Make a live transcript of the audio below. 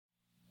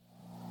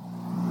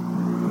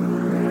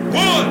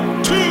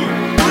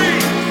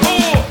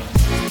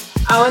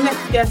Our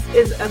next guest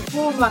is a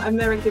former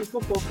American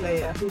football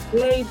player who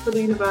played for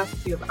the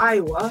University of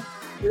Iowa,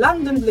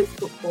 London Blitz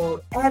Football,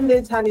 and the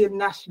Italian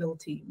national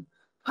team.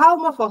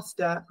 Palmer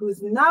Foster, who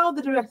is now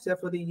the director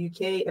for the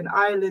UK and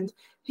Ireland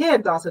here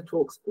at Data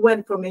Talks,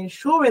 went from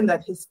ensuring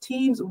that his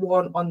teams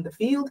won on the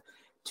field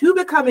to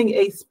becoming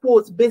a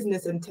sports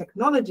business and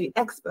technology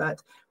expert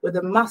with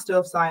a Master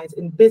of Science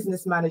in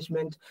Business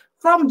Management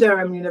from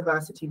Durham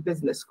University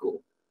Business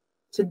School.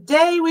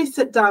 Today, we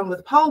sit down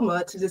with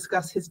Palmer to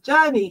discuss his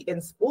journey in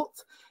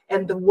sports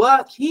and the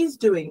work he's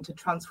doing to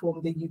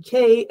transform the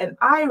UK and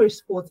Irish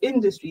sports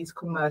industry's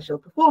commercial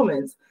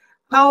performance.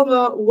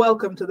 Palmer,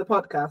 welcome to the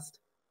podcast.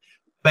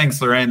 Thanks,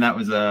 Lorraine. That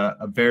was a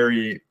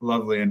very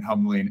lovely and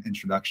humbling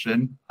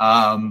introduction,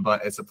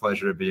 but it's a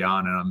pleasure to be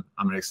on, and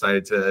I'm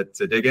excited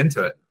to dig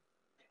into it.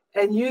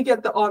 And you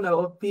get the honor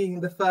of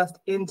being the first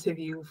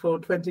interview for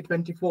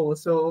 2024.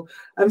 So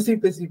I'm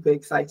super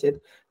excited.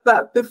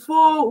 But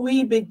before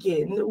we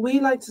begin, we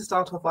like to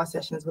start off our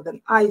sessions with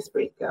an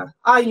icebreaker.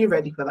 Are you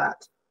ready for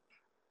that?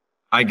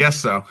 I guess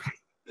so.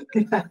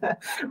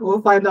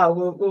 We'll find out,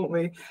 won't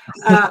we?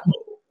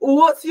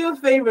 What's your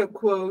favorite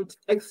quote,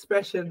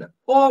 expression,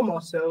 or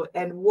motto,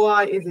 and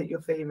why is it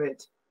your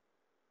favorite?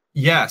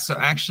 Yeah, so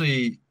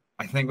actually,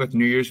 I think with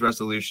New Year's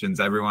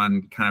resolutions,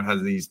 everyone kind of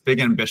has these big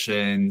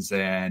ambitions,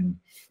 and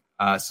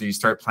so you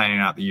start planning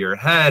out the year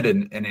ahead,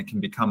 and it can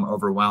become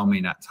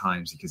overwhelming at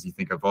times because you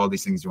think of all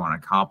these things you want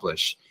to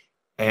accomplish.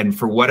 And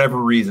for whatever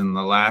reason,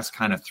 the last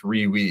kind of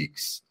 3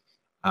 weeks,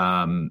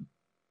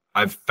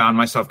 I've found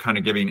myself kind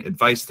of giving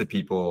advice to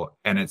people,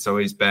 and it's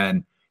always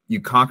been, you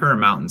conquer a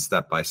mountain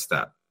step by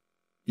step.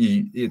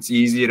 It's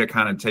easy to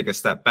kind of take a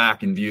step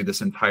back and view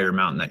this entire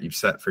mountain that you've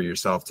set for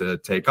yourself to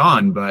take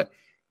on, but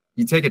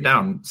you take it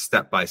down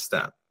step by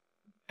step.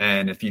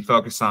 And if you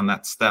focus on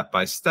that step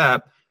by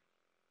step,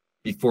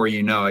 before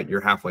you know it,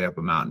 you're halfway up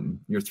a mountain.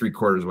 You're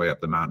 3/4 way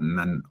up the mountain. And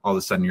then all of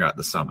a sudden you're at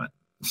the summit.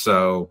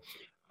 So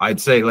I'd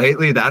say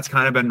lately that's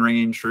kind of been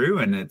ringing true.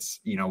 And it's,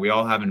 we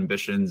all have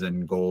ambitions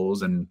and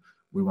goals and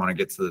we want to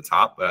get to the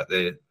top. But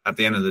at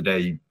the end of the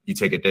day, you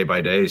take it day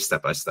by day,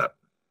 step by step.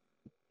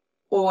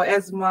 Or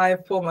as my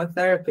former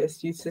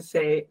therapist used to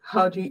say,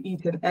 how do you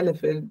eat an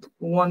elephant?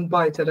 One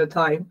bite at a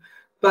time.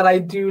 But I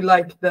do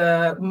like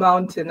the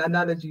mountain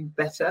analogy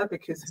better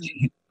because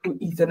who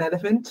eats an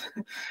elephant?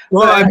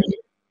 Well,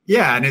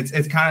 yeah, and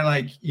it's kind of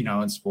like,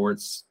 in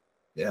sports,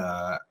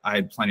 I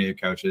had plenty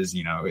of coaches,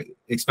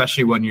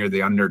 especially when you're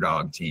the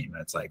underdog team.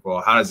 It's like,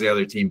 well, how does the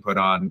other team put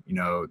on,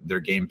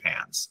 their game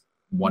plans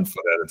 1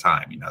 foot at a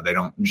time? They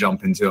don't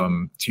jump into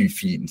them 2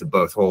 feet into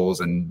both holes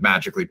and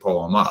magically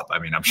pull them up. I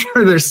mean, I'm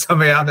sure there's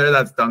somebody out there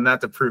that's done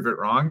that to prove it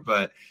wrong,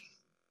 but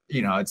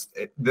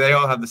they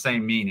all have the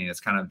same meaning. It's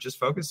kind of just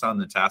focus on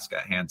the task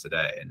at hand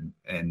today,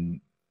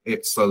 and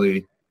it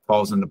slowly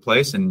falls into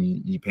place, and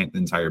you paint the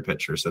entire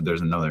picture. So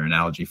there's another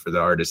analogy for the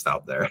artist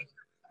out there.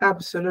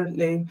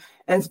 Absolutely.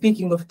 And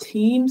speaking of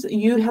teams,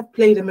 you have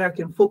played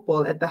American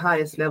football at the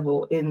highest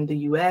level in the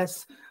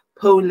US,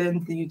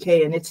 Poland, the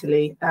UK, and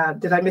Italy.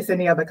 Did I miss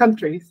any other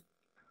countries?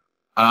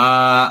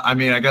 I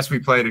mean, I guess we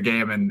played a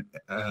game in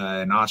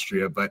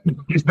Austria, but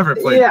you never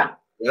played. Yeah.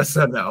 Yes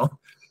and no.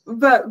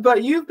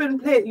 But you've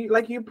been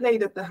you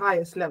played at the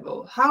highest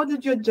level. How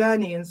did your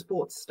journey in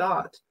sports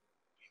start?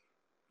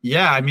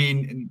 Yeah, I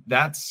mean,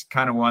 that's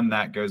kind of one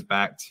that goes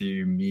back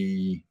to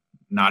me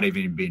not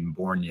even being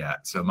born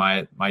yet. So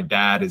my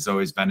dad has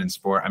always been in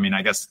sport. I mean,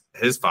 I guess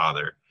his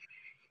father,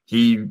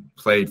 he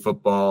played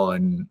football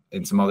and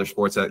some other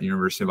sports at the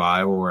University of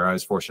Iowa, where I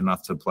was fortunate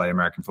enough to play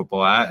American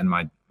football at. And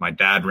my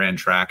dad ran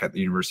track at the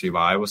University of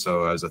Iowa,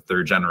 so I was a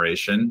third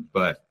generation.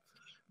 But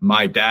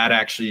my dad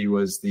actually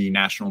was the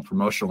national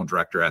promotional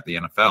director at the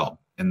NFL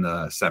in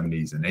the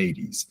 70s and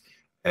 80s.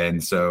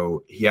 And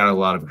so he had a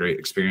lot of great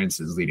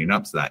experiences leading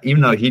up to that,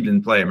 even though he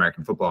didn't play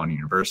American football in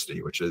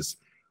university, which is,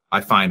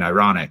 I find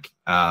ironic.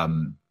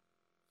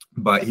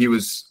 But he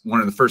was one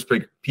of the first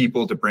big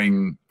people to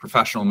bring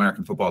professional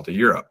American football to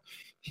Europe.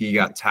 He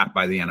got tapped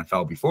by the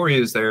NFL before he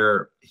was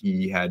there.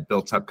 He had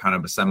built up kind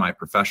of a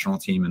semi-professional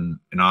team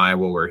in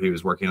Iowa, where he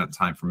was working at the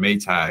time for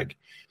Maytag.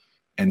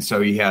 And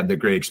so he had the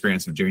great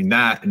experience of doing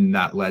that, and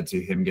that led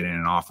to him getting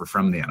an offer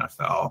from the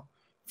NFL.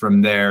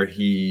 From there,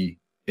 he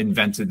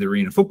invented the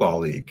Arena Football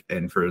League.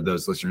 And for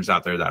those listeners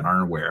out there that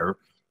aren't aware,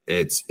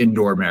 it's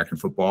indoor American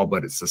football,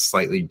 but it's a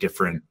slightly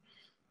different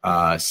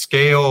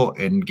scale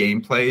and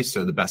gameplay.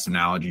 So the best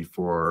analogy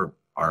for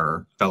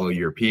our fellow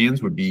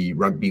Europeans would be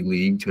rugby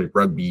league to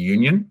rugby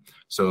union.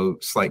 So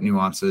slight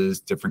nuances,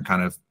 different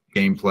kind of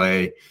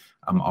gameplay,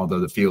 although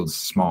the field's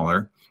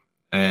smaller.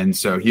 And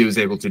so he was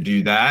able to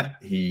do that.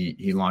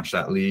 He launched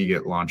that league.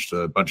 It launched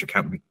a bunch of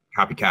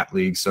copycat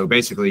leagues. So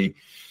basically,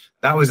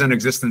 that was in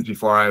existence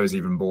before I was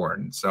even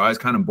born. So I was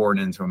kind of born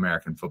into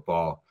American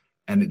football,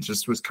 and it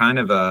just was kind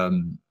of a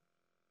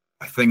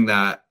thing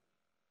that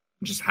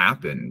just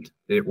happened.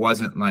 It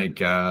wasn't like,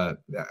 I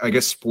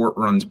guess sport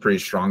runs pretty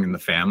strong in the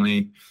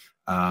family.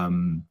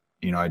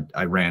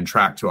 I ran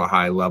track to a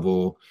high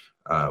level,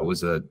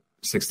 was a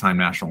 6-time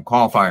national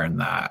qualifier in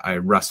that. I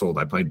wrestled,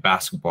 I played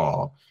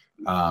basketball.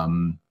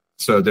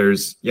 So there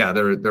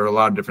were a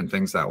lot of different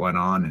things that went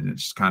on. And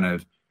it's just kind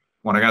of,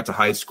 when I got to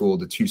high school,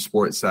 the two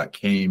sports that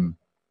came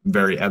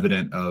very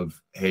evident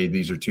of, hey,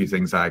 these are two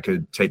things that I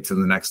could take to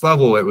the next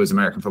level. It was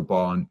American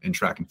football and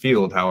track and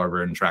field.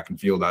 However, in track and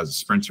field, I was a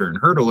sprinter and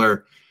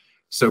hurdler.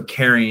 So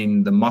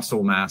carrying the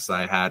muscle mass that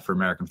I had for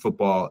American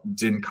football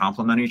didn't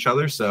complement each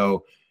other.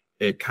 So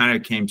it kind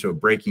of came to a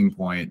breaking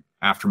point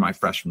after my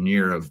freshman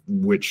year of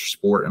which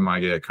sport am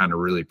I going to kind of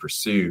really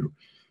pursue.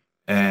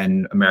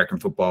 And American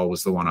football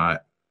was the one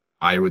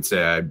I would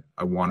say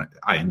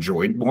I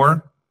enjoyed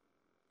more.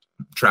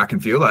 Track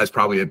and field I was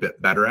probably a bit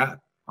better at,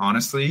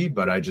 honestly,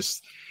 but I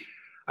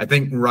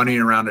think running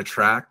around a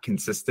track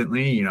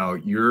consistently,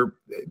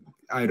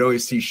 I'd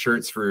always see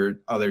shirts for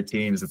other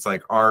teams. It's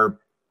like our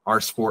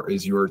sport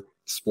is your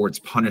sport's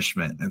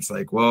punishment. And it's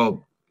like,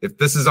 well, if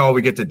this is all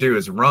we get to do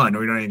is run,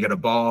 we don't even get a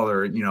ball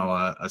or,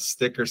 a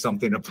stick or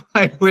something to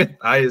play with.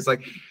 I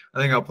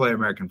think I'll play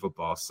American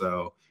football.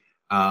 So,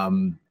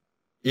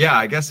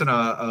 I guess in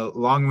a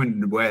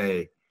long-winded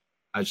way,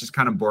 I was just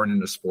kind of born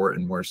into sport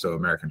and more so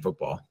American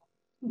football.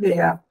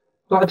 Yeah,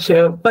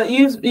 gotcha. But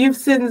you've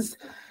since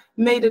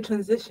made a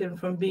transition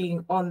from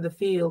being on the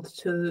field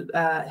to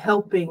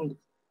helping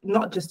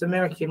not just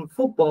American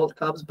football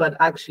clubs, but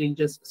actually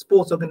just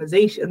sports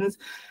organizations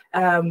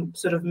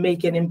sort of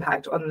make an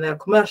impact on their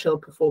commercial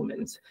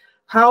performance.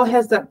 How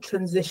has that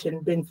transition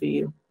been for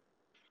you?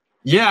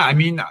 Yeah, I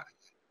mean,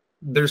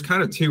 there's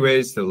kind of two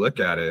ways to look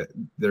at it.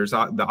 There's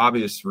the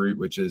obvious route,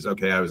 which is,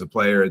 okay, I was a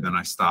player, then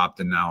I stopped,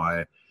 and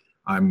now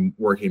I'm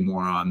working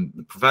more on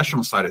the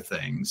professional side of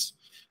things.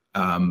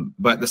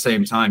 But at the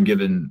same time,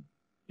 given,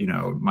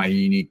 my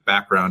unique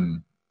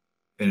background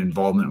and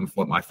involvement with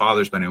what my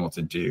father's been able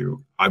to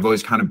do, I've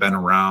always kind of been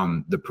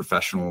around the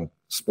professional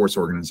sports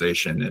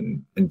organization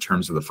and in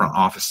terms of the front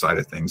office side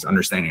of things,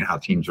 understanding how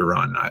teams are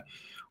run. I'm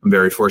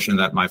very fortunate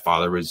that my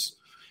father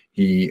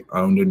he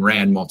owned and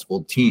ran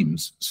multiple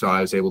teams. So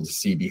I was able to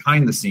see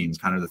behind the scenes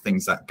kind of the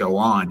things that go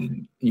on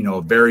and,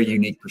 a very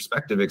unique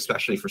perspective,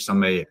 especially for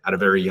somebody at a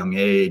very young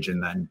age.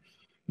 And then,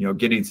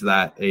 getting to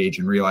that age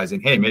and realizing,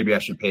 hey, maybe I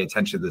should pay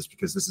attention to this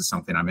because this is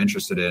something I'm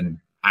interested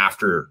in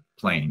after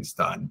playing's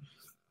done.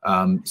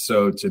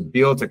 So to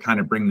be able to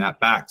kind of bring that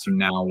back to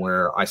now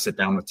where I sit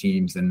down with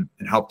teams and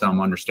help them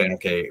understand,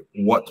 okay,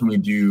 what can we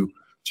do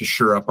to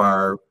shore up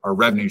our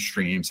revenue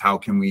streams? How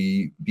can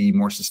we be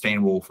more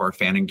sustainable for our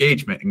fan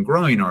engagement and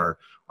growing our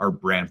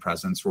brand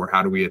presence? Or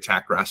how do we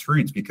attack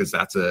grassroots? Because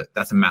that's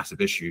a massive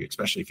issue,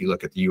 especially if you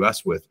look at the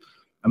US with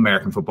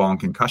American football and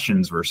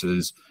concussions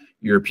versus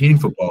European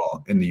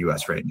football in the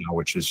US right now,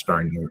 which is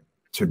starting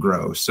to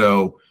grow.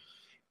 So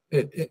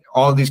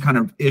all of these kind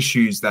of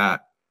issues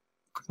that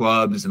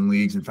clubs and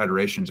leagues and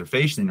federations are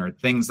facing are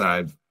things that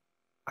I've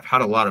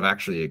had a lot of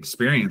actually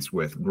experience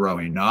with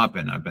growing up,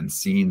 and I've been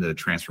seeing the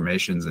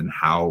transformations and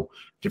how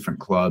different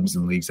clubs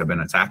and leagues have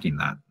been attacking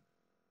that.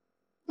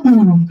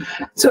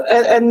 So,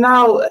 and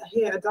now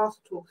here at Data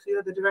Talks,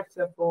 you're the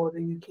director for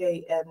the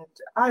UK and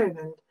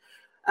Ireland.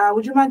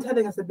 Would you mind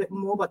telling us a bit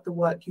more about the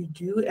work you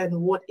do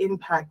and what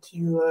impact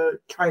you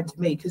are trying to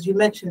make? Because you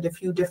mentioned a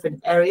few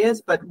different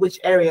areas, but which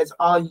areas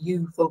are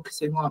you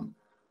focusing on?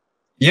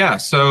 Yeah,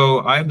 so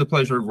I have the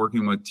pleasure of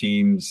working with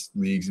teams,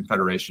 leagues, and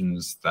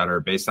federations that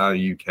are based out of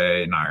the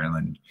UK and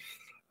Ireland.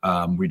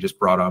 We just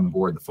brought on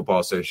board the Football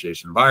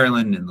Association of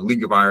Ireland and the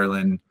League of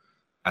Ireland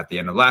at the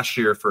end of last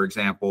year, for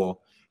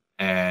example.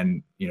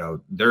 And,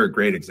 they're a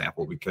great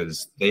example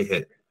because they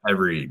hit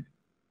every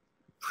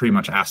pretty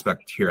much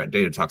aspect here at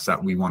Data Talks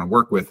that we want to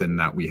work with and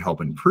that we help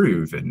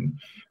improve. And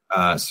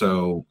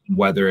so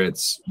whether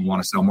it's you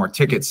want to sell more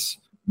tickets,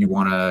 you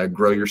want to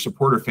grow your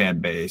supporter fan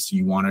base,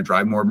 you want to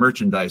drive more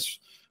merchandise,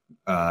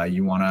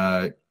 you want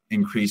to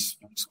increase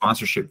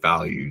sponsorship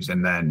values,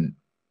 and then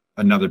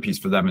another piece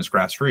for them is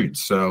grassroots.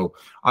 So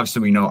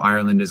obviously we know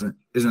Ireland isn't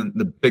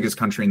the biggest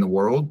country in the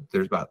world.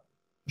 There's about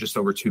just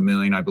over 2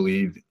 million, I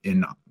believe,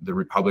 in the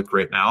Republic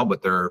right now,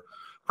 but there are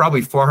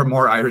probably far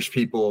more Irish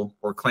people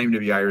or claim to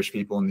be Irish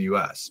people in the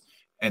US.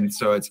 And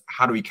so it's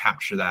how do we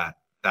capture that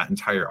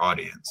entire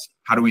audience?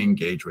 How do we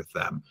engage with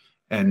them?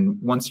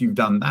 And once you've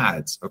done that,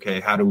 it's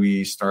okay, how do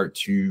we start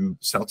to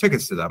sell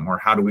tickets to them, or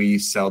how do we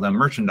sell them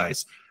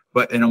merchandise,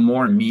 but in a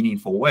more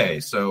meaningful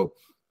way? So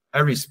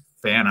every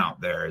fan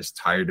out there is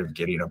tired of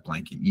getting a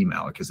blanket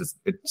email because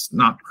it's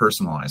not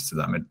personalized to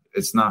them.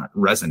 It's not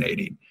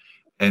resonating.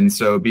 And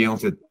so being able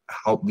to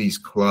help these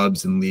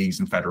clubs and leagues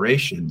and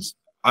federations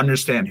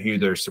understand who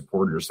their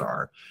supporters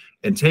are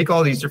and take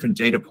all these different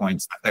data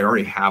points that they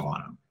already have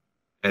on them.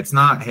 It's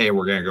not, hey,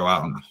 we're going to go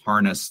out and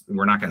harness.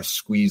 We're not going to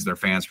squeeze their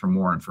fans for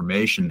more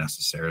information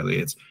necessarily.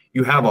 It's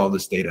you have all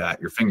this data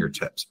at your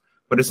fingertips,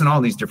 but it's in all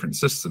these different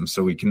systems.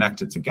 So we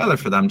connect it together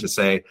for them to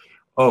say,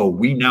 oh,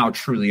 we now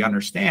truly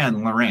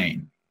understand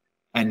Lorraine.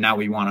 And now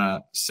we want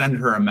to send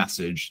her a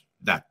message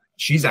that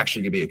she's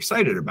actually going to be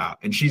excited about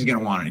and she's going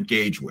to want to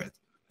engage with,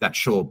 that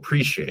she'll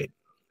appreciate.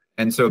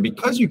 And so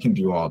because you can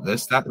do all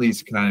this, that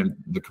leads kind of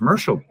the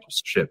commercial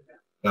ship,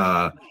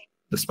 the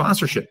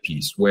sponsorship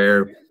piece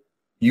where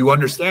you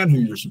understand who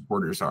your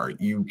supporters are.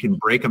 You can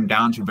break them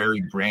down to very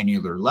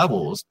granular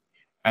levels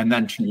And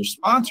then to your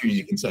sponsors,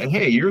 you can say,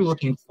 hey, you're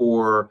looking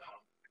for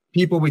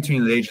people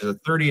between the ages of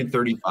 30 and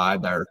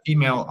 35 that are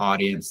female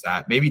audience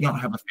that maybe don't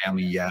have a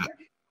family yet,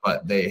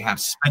 but they have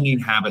spending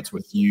habits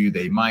with you.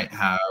 They might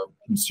have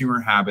consumer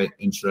habit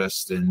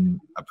interest in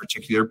a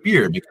particular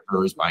beer because they're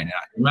always buying it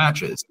at your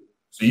matches.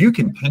 So you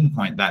can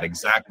pinpoint that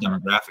exact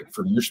demographic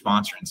for your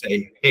sponsor and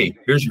say, hey,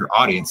 here's your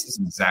audience. This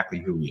is exactly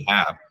who we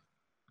have.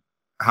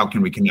 How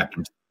can we connect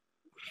them?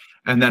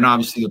 And then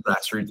obviously the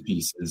grassroots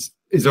piece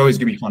is always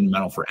going to be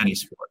fundamental for any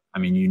sport. I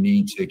mean, you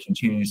need to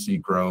continuously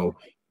grow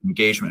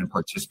engagement and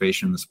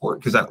participation in the sport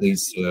because that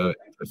leads to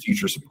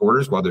future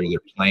supporters, whether they're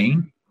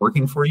playing,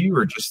 working for you,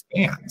 or just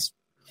fans.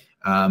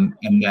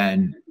 And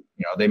then,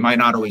 they might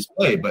not always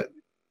play, but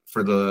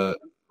for the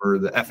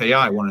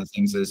FAI, one of the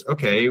things is,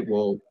 okay,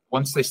 well,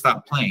 once they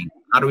stop playing,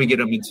 how do we get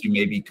them into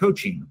maybe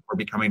coaching or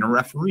becoming a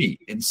referee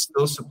and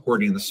still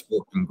supporting the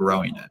sport and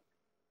growing it?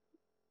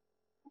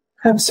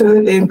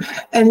 Absolutely.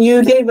 And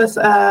you gave us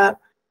a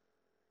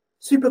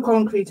super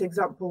concrete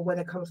example when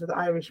it comes to the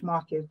Irish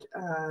market,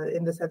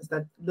 in the sense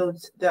that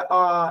there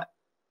are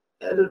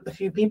a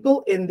few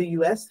people in the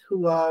US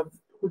who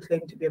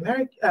claim to be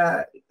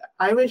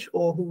Irish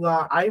or who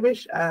are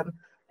Irish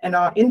and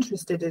are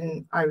interested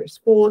in Irish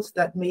sports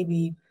that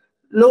maybe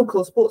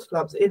local sports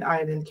clubs in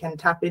Ireland can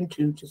tap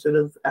into to sort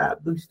of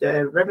boost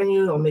their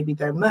revenue or maybe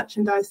their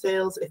merchandise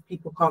sales if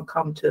people can't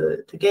come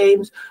to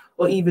games,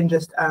 or even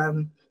just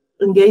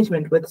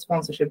engagement with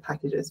sponsorship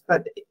packages.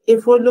 But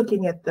if we're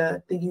looking at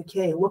the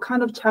UK, what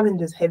kind of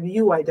challenges have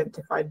you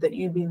identified that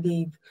you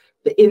believe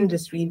the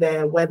industry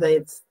there, whether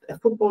it's a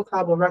football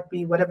club or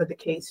rugby, whatever the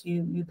case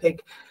you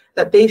pick,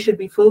 that they should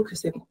be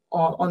focusing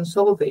on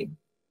solving?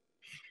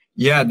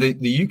 Yeah,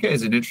 the UK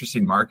is an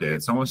interesting market.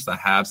 It's almost the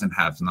haves and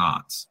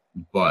have-nots,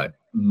 but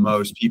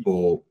most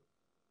people,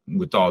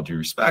 with all due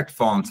respect,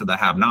 fall into the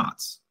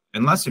have-nots.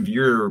 Unless if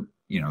you're,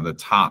 the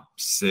top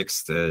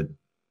 6 to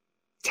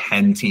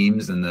 10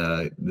 teams in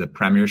the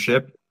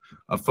Premiership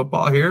of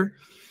football here,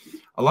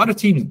 a lot of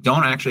teams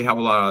don't actually have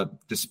a lot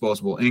of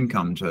disposable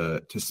income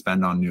to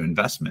spend on new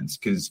investments,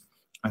 because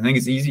I think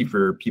it's easy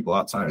for people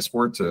outside of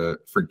sport to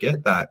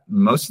forget that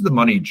most of the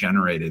money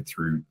generated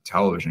through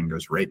television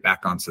goes right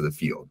back onto the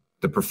field,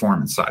 the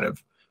performance side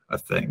of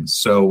things.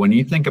 So when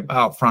you think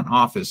about front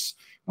office,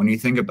 when you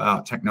think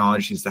about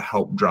technologies to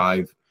help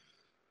drive,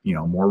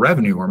 more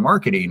revenue or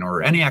marketing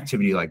or any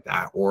activity like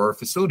that, or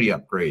facility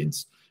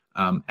upgrades,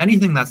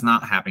 anything that's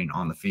not happening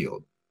on the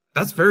field,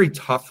 that's very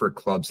tough for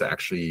clubs to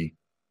actually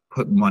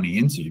put money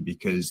into,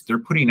 because they're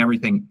putting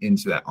everything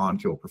into that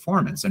on-field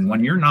performance. And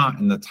when you're not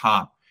in the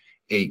top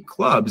 8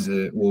 clubs,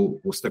 we'll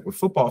stick with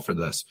football for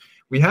this.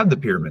 We have the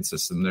pyramid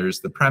system. There's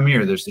the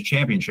Premier, there's the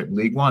Championship,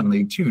 League One,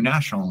 League Two,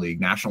 National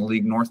League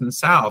North and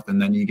South,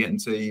 and then you get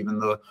into even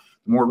the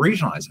more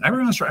regionalized. And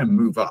everyone's trying to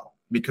move up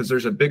because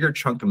there's a bigger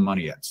chunk of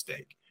money at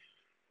stake.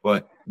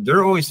 But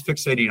they're always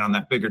fixating on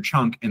that bigger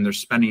chunk, and they're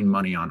spending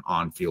money on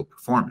on-field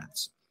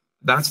performance.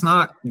 That's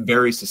not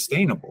very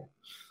sustainable.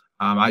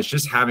 I was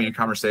just having a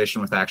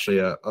conversation with actually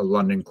a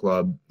London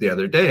club the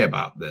other day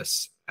about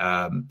this.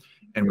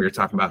 And we were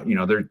talking about,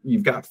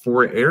 you've got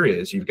 4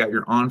 areas. You've got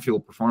your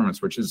on-field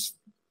performance, which is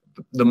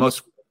the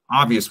most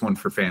obvious one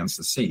for fans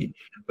to see.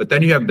 But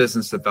then you have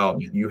business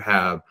development. You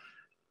have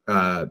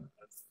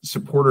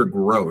supporter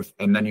growth,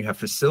 and then you have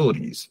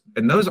facilities.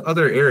 And those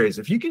other areas,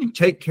 if you can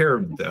take care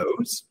of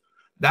those,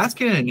 that's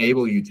going to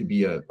enable you to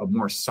be a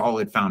more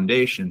solid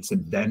foundation to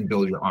then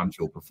build your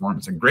on-field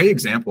performance. A great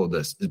example of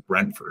this is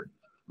Brentford.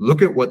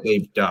 Look at what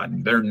they've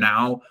done. They're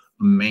now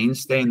a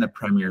mainstay in the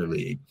Premier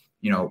League.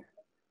 A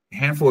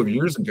handful of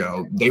years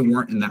ago, they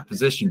weren't in that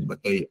position, but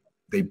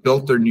they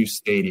built their new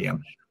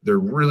stadium. They're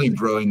really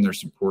growing their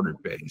supporter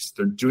base.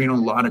 They're doing a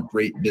lot of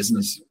great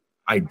business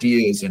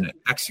ideas and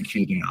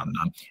executing on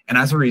them. And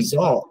as a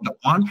result, the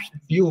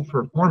on-field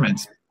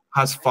performance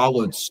has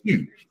followed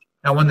suit.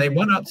 Now, when they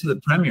went up to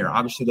the Premier,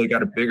 obviously they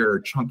got a bigger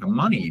chunk of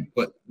money,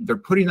 but they're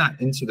putting that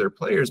into their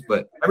players,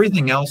 but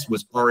everything else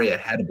was already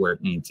ahead of where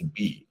it needed to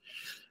be.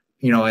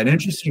 An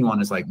interesting one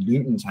is like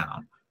Luton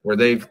Town, where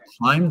they've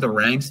climbed the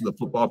ranks of the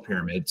football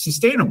pyramid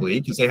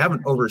sustainably because they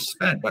haven't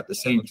overspent, but at the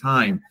same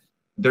time,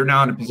 they're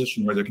now in a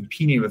position where they're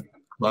competing with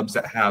clubs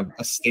that have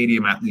a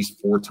stadium at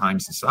least 4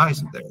 times the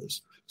size of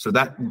theirs. So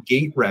that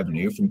gate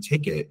revenue from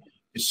ticket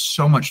is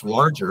so much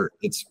larger,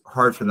 it's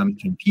hard for them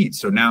to compete.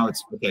 So now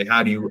it's, okay,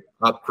 how do you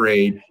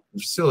upgrade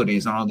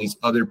facilities on all these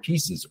other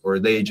pieces? Or are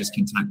they just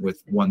content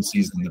with one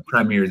season in the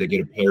Premier, they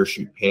get a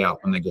parachute payout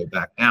when they go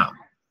back down?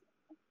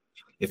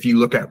 If you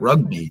look at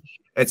rugby,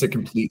 it's a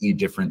completely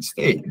different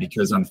state,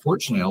 because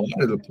unfortunately, a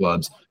lot of the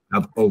clubs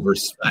have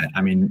overspent.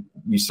 I mean,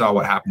 you saw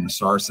what happened to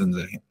Saracens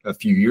a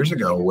few years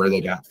ago, where they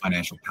got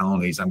financial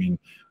penalties. I mean,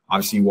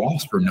 obviously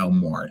Wasps are no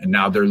more, and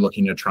now they're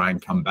looking to try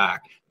and come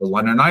back. The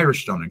London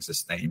Irish don't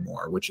exist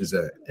anymore, which is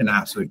an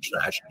absolute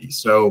tragedy.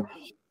 So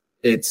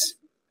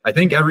I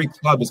think every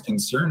club is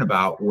concerned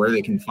about where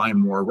they can find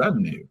more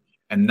revenue.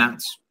 And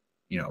that's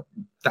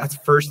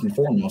first and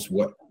foremost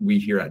what we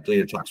here at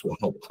Data Talks will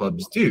help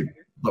clubs do.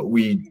 But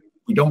we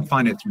don't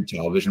find it through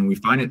television. We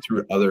find it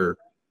through other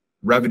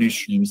revenue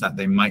streams that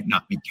they might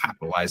not be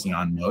capitalizing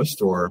on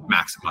most or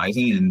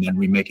maximizing, and then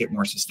we make it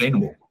more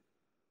sustainable.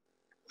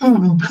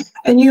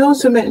 And you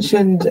also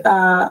mentioned,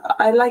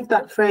 I like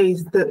that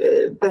phrase,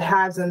 the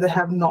haves and the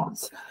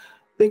have-nots,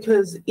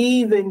 because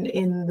even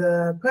in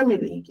the Premier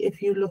League,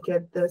 if you look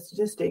at the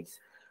statistics,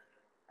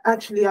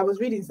 actually, I was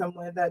reading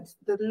somewhere that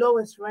the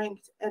lowest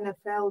ranked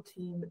NFL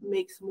team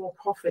makes more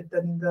profit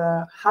than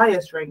the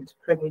highest ranked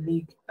Premier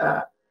League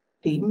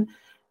team.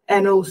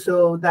 And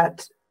also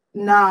that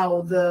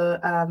now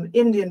the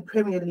Indian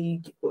Premier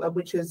League,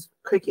 which is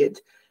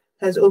cricket,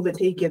 has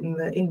overtaken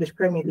the English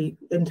Premier League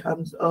in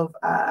terms of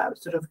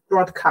sort of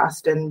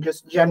broadcast and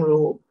just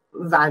general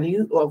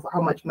value of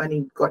how much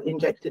money got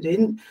injected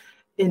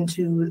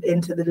into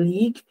the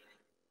league.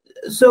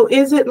 So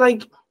is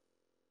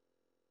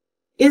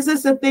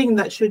this a thing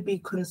that should be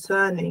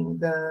concerning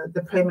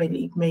the Premier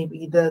League?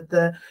 Maybe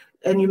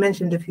and you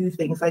mentioned a few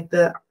things like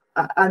the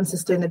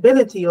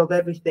unsustainability of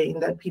everything,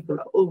 that people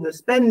are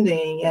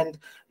overspending, and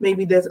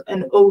maybe there's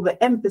an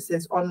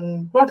overemphasis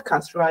on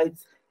broadcast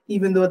rights,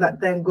 even though that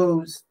then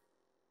goes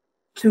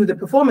to the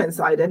performance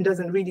side and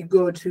doesn't really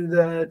go to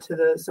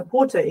the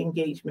supporter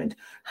engagement.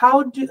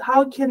 How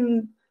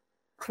can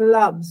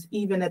clubs,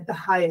 even at the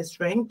highest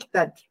rank,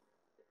 that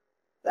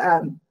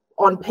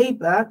on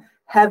paper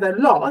have a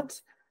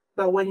lot,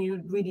 but when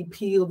you really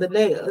peel the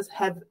layers,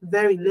 have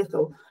very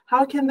little?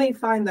 How can they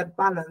find that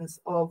balance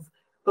of,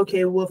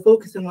 okay, we're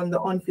focusing on the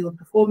on-field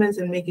performance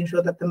and making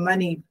sure that the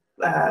money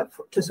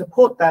to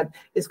support that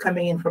is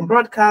coming in from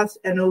broadcast,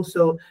 and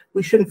also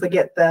we shouldn't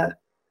forget the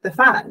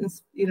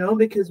fans,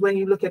 because when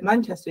you look at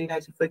Manchester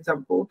United, for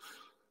example,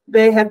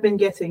 they have been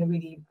getting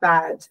really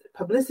bad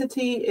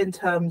publicity in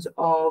terms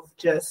of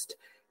just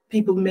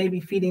people maybe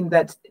feeling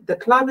that the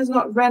club is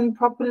not run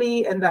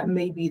properly and that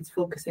maybe it's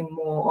focusing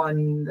more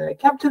on the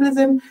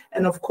capitalism.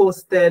 And of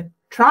course, they're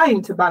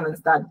trying to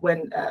balance that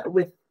when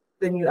with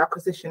the new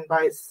acquisition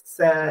by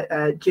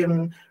Sir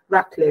Jim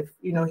Ratcliffe.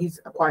 He's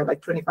acquired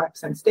like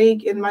 25%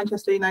 stake in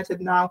Manchester United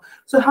now.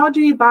 So how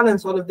do you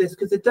balance all of this?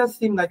 Because it does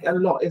seem like a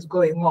lot is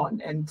going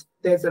on and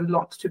there's a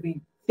lot to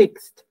be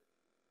fixed.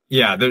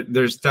 Yeah,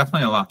 there's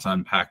definitely a lot to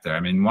unpack there.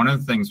 I mean, one of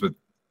the things with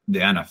the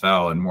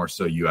NFL and more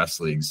so US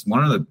leagues,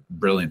 one of the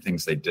brilliant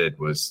things they did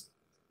was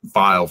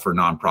file for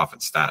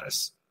nonprofit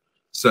status.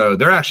 So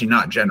they're actually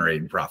not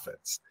generating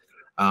profits.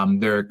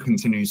 They're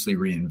continuously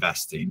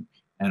reinvesting.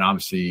 And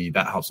obviously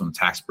that helps them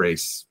tax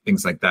breaks,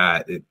 things like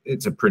that.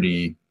 It's a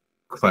pretty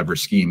clever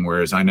scheme.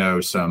 Whereas I know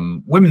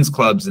some women's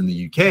clubs in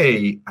the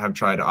UK have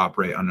tried to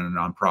operate under a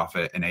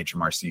nonprofit, and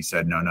HMRC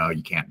said, no,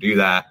 you can't do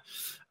that.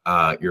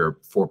 You're a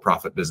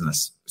for-profit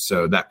business.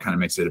 So that kind of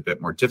makes it a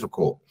bit more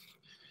difficult.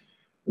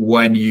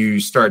 When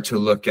you start to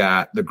look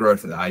at the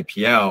growth of the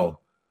IPL,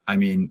 I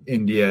mean,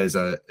 India is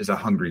a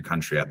hungry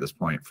country at this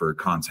point for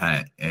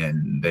content,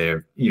 and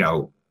they're,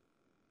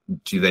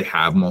 do they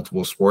have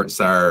multiple sports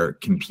that are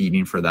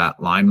competing for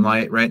that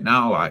limelight right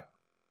now?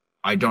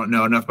 I don't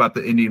know enough about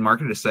the Indian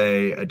market to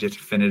say a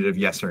definitive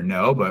yes or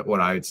no, but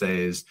what I would say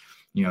is,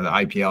 the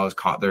IPL has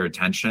caught their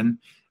attention.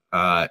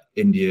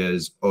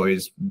 India's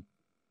always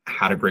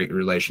had a great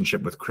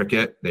relationship with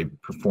cricket. They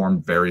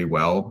performed very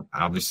well.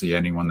 Obviously,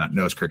 anyone that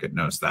knows cricket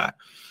knows that.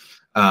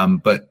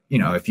 But,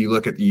 if you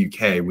look at the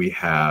UK, we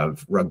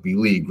have rugby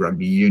league,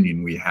 rugby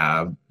union, we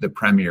have the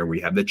Premier,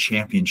 we have the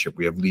Championship,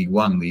 we have League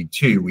One, League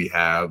Two, we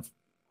have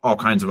all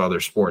kinds of other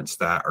sports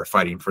that are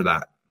fighting for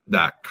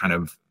that kind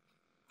of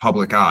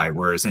public eye.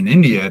 Whereas in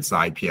India, it's the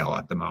IPL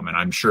at the moment.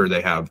 I'm sure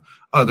they have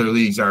other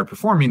leagues that are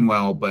performing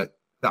well, but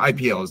the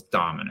IPL is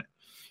dominant.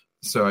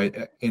 So,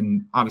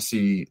 and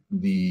obviously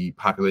the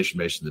population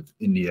base of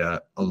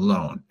India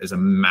alone is a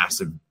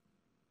massive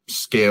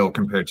scale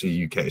compared to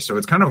the UK. So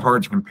it's kind of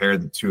hard to compare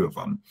the two of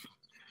them.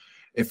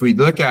 If we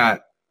look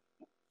at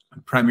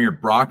Premier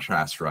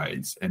broadcast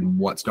rights and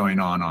what's going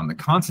on the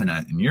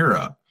continent in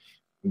Europe,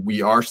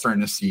 we are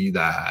starting to see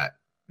that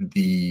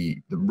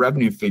the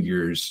revenue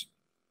figures,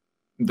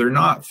 they're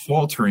not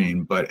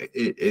faltering, but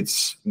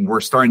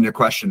we're starting to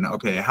question,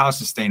 okay, how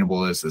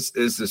sustainable is this?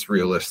 Is this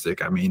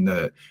realistic? I mean,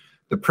 the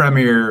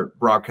Premier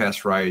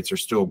broadcast rights are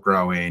still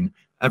growing.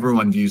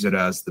 Everyone views it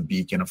as the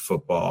beacon of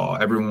football.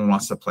 Everyone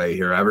wants to play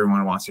here.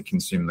 Everyone wants to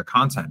consume the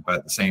content. But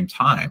at the same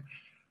time,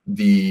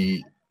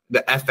 the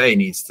FA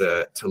needs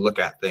to look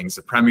at things.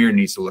 The Premier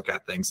needs to look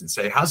at things and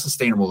say, how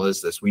sustainable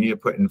is this? We need to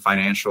put in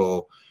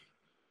financial,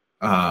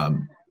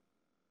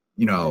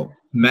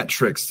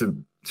 metrics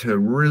to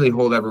really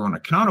hold everyone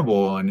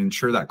accountable and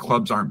ensure that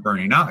clubs aren't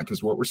burning out.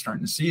 Because what we're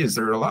starting to see is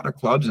there are a lot of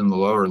clubs in the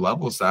lower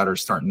levels that are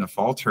starting to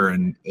falter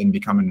and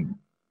becoming,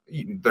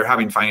 they're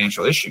having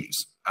financial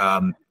issues.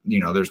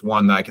 There's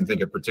one that I can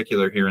think of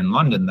particular here in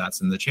London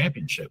that's in the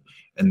Championship,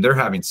 and they're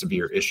having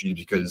severe issues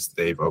because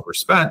they've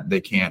overspent.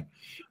 They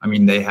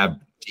have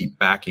deep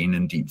backing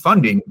and deep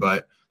funding,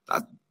 but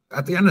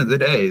at the end of the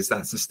day, is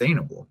that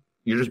sustainable?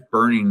 You're just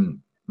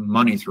burning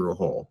money through a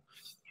hole.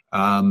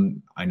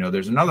 I know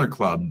there's another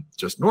club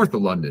just north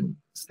of London,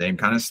 same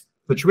kind of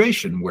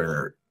situation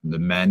where the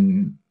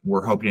men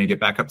were hoping to get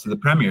back up to the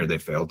Premier. They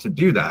failed to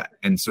do that.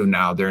 And so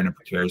now they're in a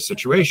precarious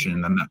situation.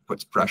 And then that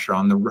puts pressure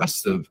on the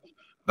rest of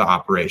the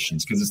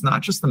operations, because it's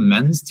not just the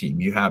men's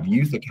team. You have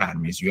youth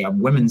academies, you have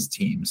women's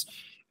teams.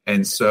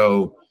 And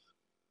so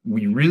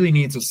we really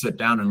need to sit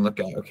down and look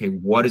at, okay,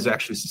 what is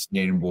actually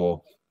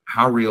sustainable?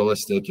 How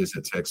realistic is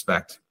it to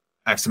expect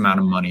X amount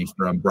of money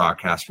from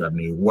broadcast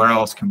revenue? Where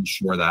else can we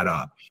shore that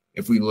up?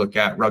 If we look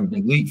at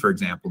rugby league, for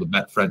example, the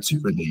Betfred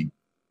Super League,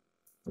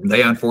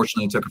 they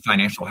unfortunately took a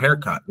financial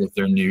haircut with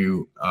their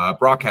new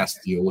broadcast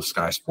deal with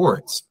Sky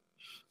Sports.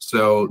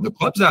 So the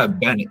clubs that have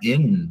been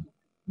in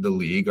the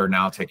league are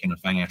now taking a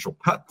financial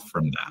cut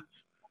from that.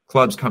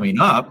 Clubs coming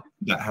up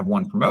that have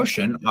won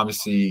promotion,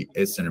 obviously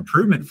it's an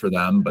improvement for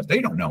them, but they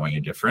don't know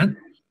any different.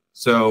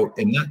 So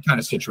in that kind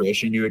of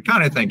situation, you would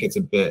kind of think it's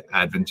a bit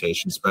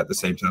advantageous, but at the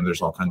same time,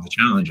 there's all kinds of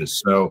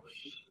challenges. So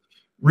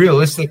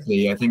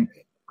realistically, I think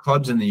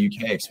clubs in the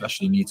UK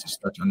especially need to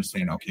start to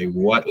understand, okay,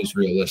 what is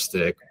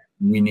realistic?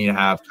 We need to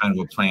have kind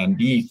of a plan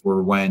B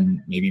for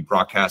when maybe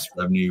broadcast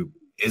revenue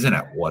isn't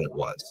at what it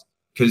was,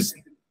 because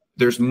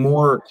there's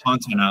more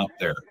content out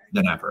there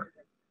than ever.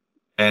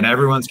 And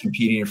everyone's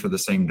competing for the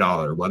same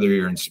dollar, whether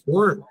you're in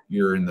sport,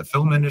 you're in the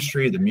film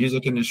industry, the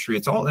music industry,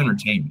 it's all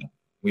entertainment.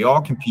 We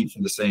all compete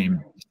for the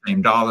same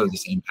dollar, the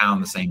same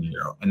pound, the same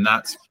euro. And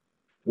that's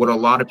what a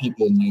lot of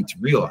people need to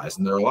realize.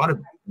 And there are a lot of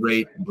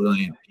great,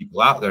 brilliant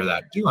people out there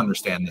that do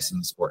understand this in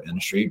the sport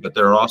industry, but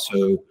there are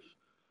also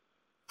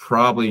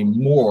probably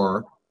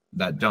more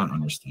that don't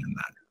understand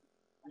that.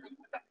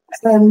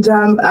 And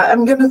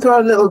I'm going to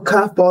throw a little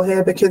curveball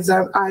here, because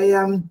I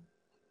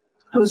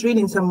was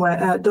reading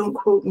somewhere, don't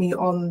quote me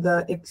on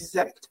the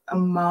exact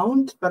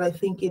amount, but I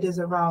think it is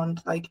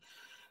around like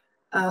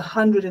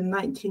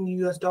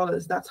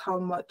 $119. That's how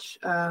much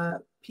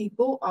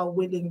people are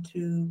willing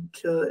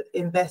to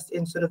invest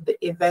in sort of the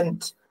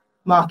event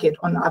market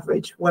on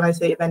average. When I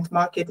say event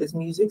market, is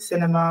music,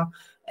 cinema,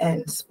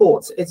 and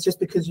sports. It's just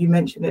because you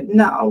mention it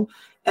now.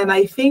 And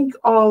I think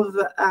of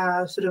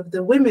sort of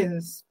the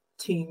women's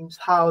teams,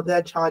 how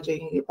they're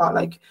charging about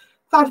like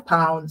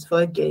 £5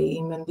 for a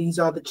game, and these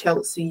are the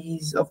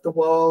Chelseas of the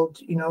world,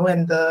 you know,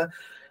 and the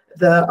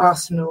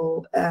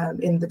Arsenal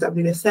in the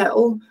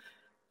WSL.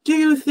 Do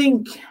you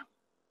think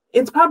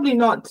it's probably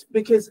not,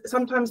 because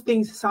sometimes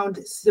things sound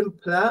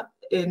simpler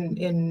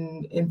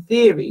in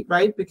theory,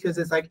 right? Because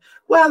it's like,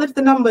 well, if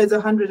the number is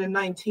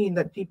 119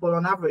 that people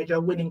on average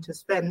are willing to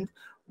spend,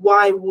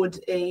 why would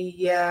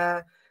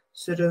a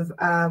sort of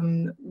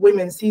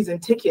women's season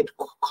ticket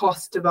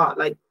cost about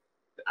like,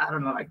 I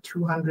don't know, like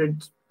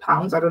 £200?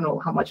 I don't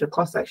know how much it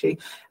costs actually,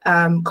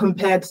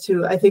 compared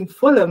to, I think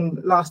Fulham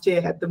last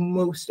year had the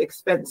most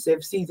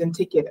expensive season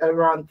ticket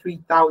around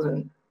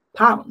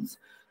 £3,000.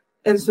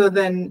 And so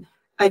then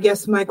I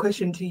guess my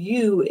question to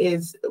you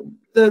is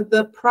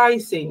the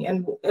pricing,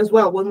 and as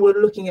well when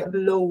we're looking at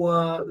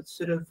lower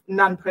sort of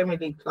non-Premier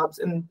League clubs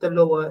in the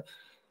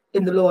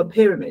lower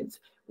pyramids,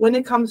 when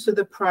it comes to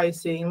the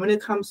pricing, when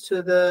it comes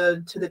to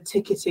the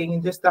ticketing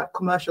and just that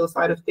commercial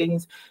side of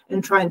things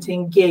and trying to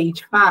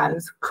engage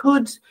fans,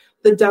 could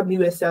the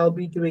WSL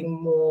be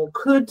doing more?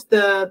 Could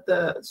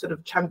the sort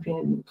of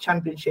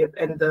championship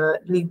and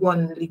the League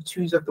One, League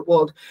Twos of the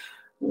world,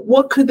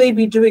 what could they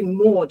be doing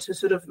more to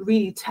sort of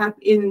really tap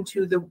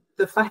into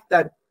the fact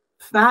that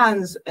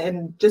fans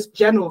and just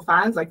general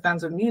fans, like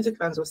fans of music,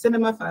 fans of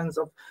cinema, fans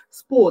of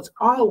sports,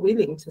 are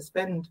willing to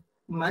spend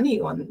money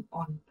on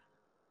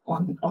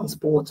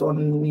sports,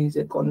 on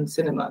music, on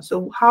cinema?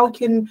 So how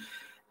can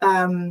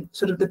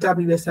sort of the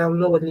WSL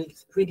lower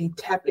leagues really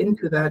tap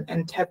into that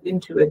and tap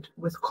into it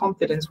with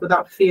confidence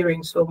without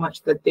fearing so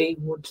much that they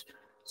would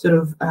sort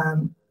of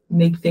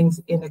make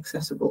things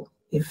inaccessible,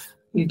 if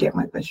you get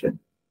my question?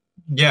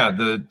 Yeah,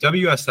 the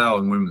WSL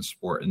and women's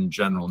sport in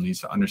general needs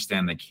to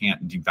understand they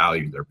can't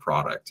devalue their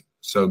product.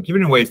 So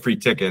giving away free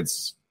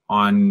tickets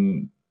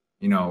on,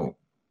 you know,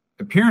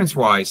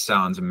 appearance-wise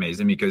sounds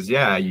amazing, because,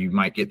 yeah, you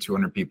might get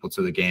 200 people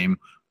to the game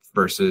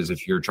versus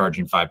if you're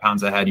charging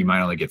 £5 a head, you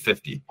might only get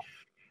 50.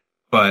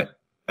 But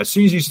as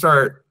soon as you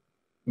start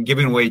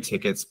giving away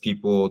tickets,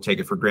 people take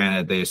it for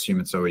granted. They assume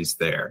it's always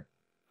there.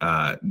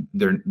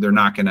 They're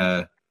not going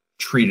to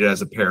treat it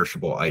as a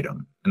perishable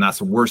item. And that's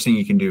the worst thing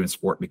you can do in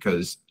sport,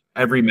 because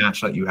every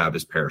match that you have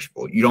is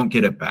perishable. You don't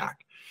get it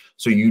back.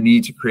 So you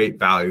need to create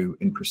value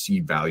and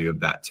perceived value of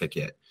that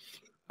ticket.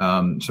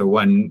 So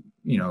when,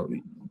 you know,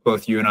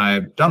 both you and I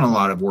have done a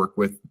lot of work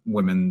with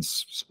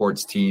women's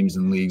sports teams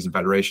and leagues and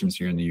federations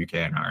here in the UK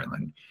and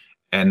Ireland.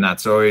 And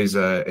that's always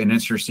an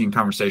interesting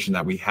conversation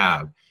that we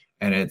have.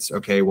 And it's,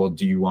 okay, well,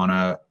 do you want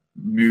to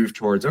move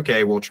towards,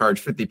 okay, we'll charge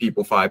 50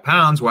 people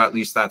 £5. Well, at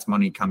least that's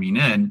money coming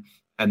in.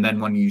 And then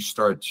when you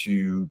start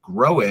to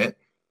grow it,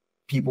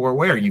 people are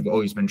aware you've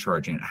always been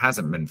charging. It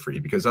hasn't been free,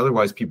 because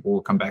otherwise people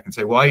will come back and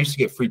say, well, I used to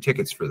get free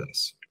tickets for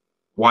this.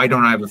 Why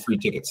don't I have a free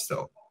ticket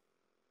still?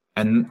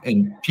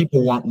 And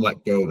people won't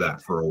let go of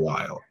that for a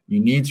while. You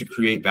need to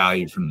create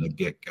value from the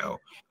get-go.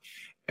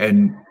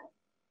 And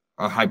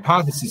a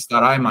hypothesis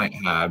that I might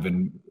have,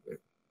 and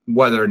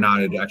whether or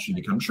not it actually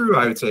becomes true,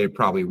 I would say it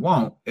probably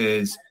won't,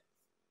 is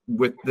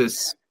with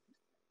this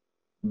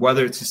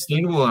whether it's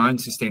sustainable or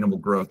unsustainable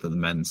growth of the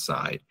men's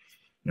side.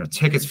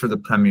 Tickets for the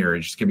Premier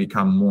just can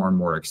become more and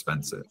more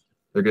expensive.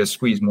 They're going to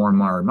squeeze more and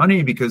more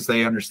money because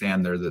they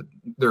understand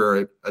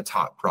they're a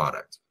top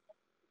product.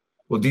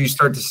 Well, do you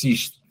start to see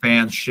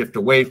fans shift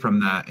away from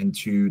that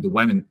into the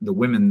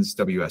women's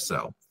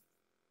WSL?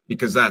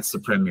 Because that's the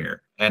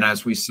Premier. And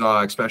as we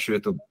saw, especially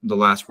at the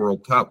last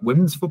World Cup,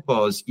 women's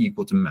football is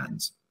equal to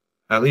men's.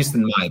 At least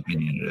in my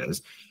opinion, it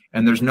is.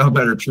 And there's no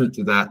better truth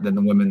to that than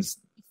the women's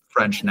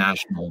French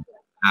national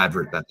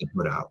advert that they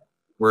put out,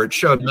 where it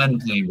showed men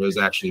playing, but it was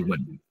actually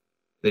women.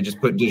 They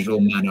just put digital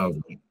men over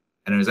it,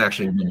 and it was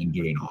actually women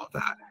doing all of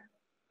that.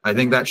 I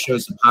think that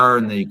shows the power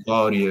and the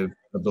equality of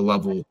the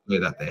level of play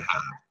that they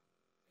have.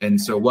 And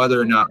so whether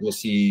or not we'll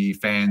see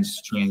fans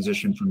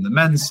transition from the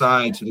men's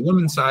side to the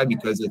women's side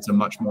because it's a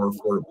much more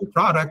affordable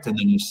product, and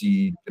then you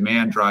see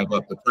demand drive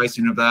up the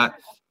pricing of that,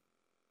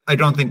 I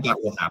don't think that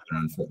will happen,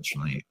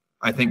 unfortunately.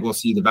 I think we'll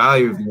see the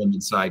value of the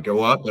women's side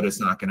go up, but it's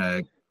not going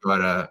to go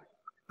at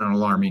an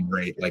alarming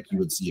rate like you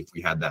would see if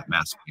we had that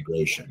massive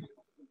migration.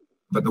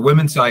 But the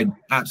women's side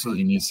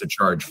absolutely needs to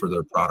charge for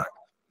their product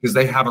because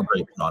they have a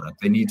great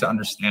product. They need to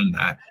understand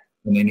that,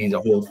 and they need to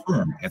hold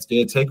firm. It's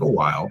going to take a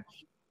while,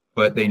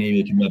 but they need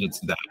to be committed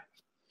to that.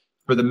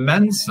 For the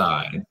men's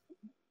side,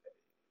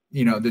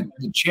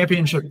 the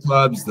championship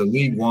clubs, the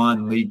League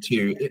One, League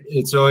Two,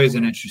 it's always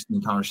an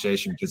interesting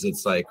conversation because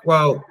it's like,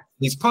 well,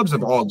 these clubs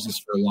have all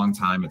existed for a long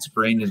time. It's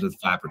ingrained into the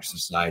fabric of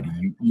society.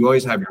 You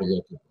always have your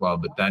local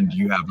club, but then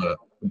you have a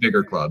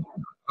bigger club.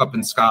 Up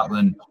in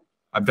Scotland,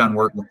 I've done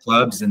work with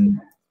clubs, and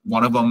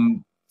one of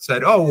them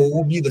said, oh, well,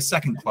 we'll be the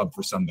second club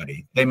for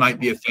somebody. They might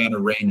be a fan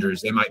of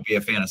Rangers. They might be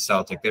a fan of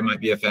Celtic. They might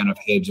be a fan of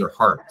Hibs or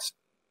Hearts.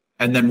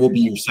 And then we'll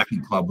be your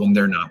second club when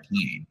they're not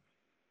playing.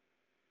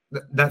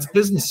 That's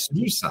business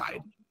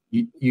suicide.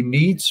 You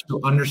need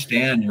to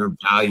understand your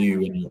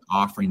value and your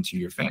offering to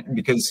your fan,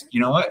 because you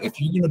know what?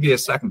 If you're going to be a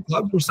second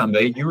club for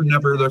somebody, you were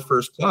never their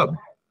first club.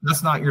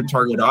 That's not your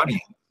target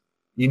audience.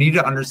 You need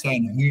to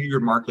understand who your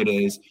market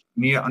is.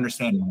 You need to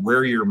understand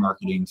where you're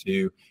marketing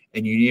to,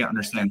 and you need to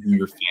understand who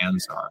your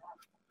fans are.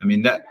 I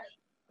mean, that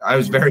I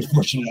was very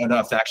fortunate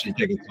enough to actually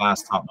take a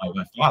class taught by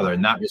my father,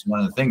 and that was one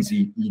of the things.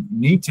 You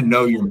need to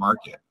know your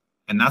market.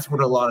 And that's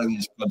what a lot of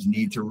these clubs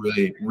need to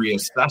really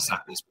reassess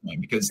at this point,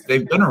 because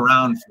they've been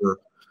around for,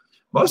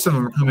 most of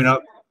them are coming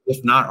up,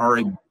 if not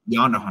already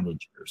beyond 100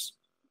 years.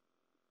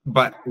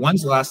 But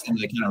when's the last time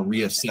they kind of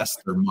reassess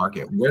their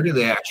market? Where do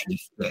they actually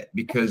fit?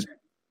 Because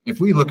if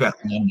we look at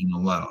London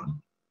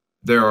alone,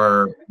 there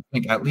are, I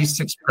think, at least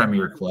 6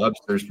 Premier clubs.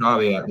 There's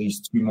probably at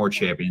least 2 more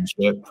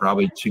Championship,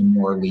 probably 2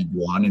 more League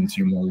One and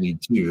 2 more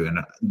League Two. And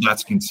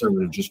that's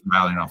conservative, just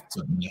rattling off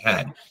the top of my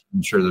head.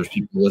 I'm sure there's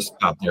people listening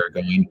out there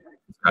going,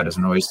 this guy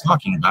doesn't know what he's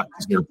talking about,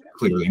 because there are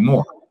clearly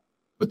more.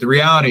 But the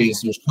reality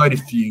is there's quite a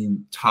few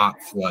top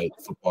flight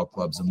football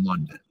clubs in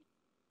London.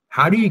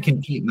 How do you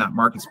compete in that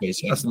market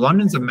space? Yes,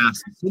 London's a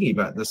massive city,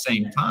 but at the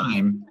same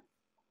time,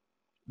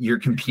 you're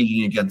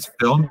competing against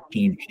film,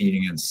 you're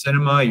competing against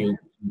cinema, you're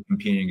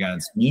competing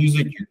against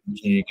music, you're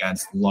competing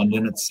against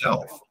London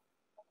itself.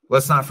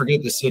 Let's not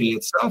forget the city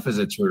itself is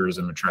a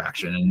tourism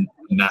attraction,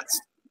 and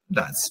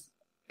that's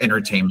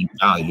entertainment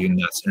value, and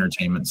that's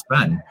entertainment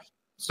spend.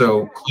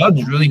 So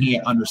clubs really need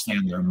to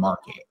understand their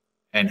market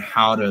and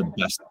how to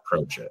best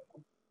approach it.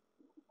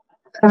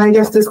 And I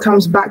guess this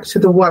comes back to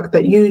the work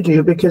that you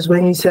do, because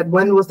when you said,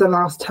 when was the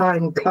last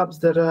time clubs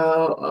that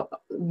are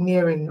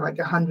nearing like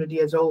 100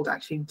 years old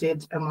actually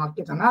did a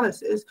market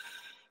analysis,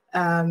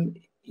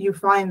 you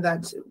find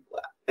that,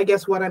 I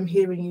guess what I'm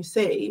hearing you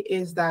say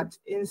is that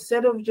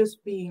instead of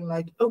just being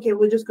like, okay,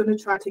 we're just going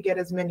to try to get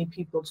as many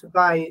people to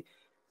buy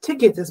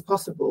tickets as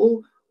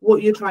possible,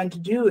 what you're trying to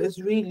do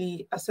is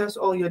really assess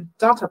all your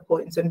data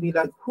points and be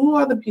like, who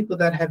are the people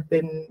that have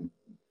been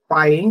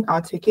buying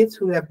our tickets,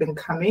 who have been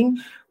coming?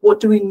 What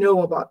do we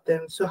know about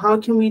them? So how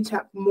can we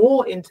tap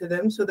more into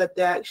them so that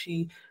they're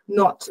actually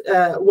not,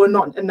 we're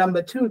not a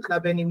number 2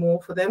 club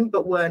anymore for them,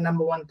 but we're a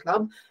number 1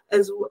 club,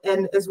 as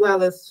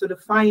well as sort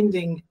of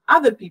finding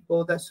other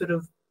people that sort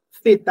of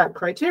fit that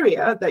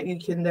criteria that you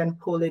can then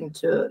pull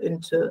into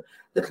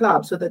the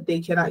club, so that they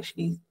can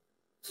actually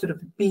sort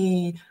of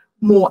be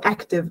more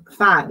active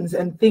fans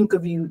and think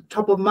of you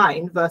top of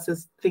mind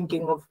versus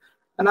thinking of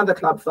another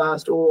club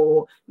first,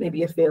 or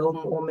maybe a film,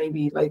 or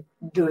maybe like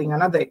doing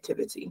another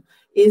activity.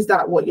 Is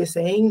that what you're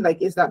saying?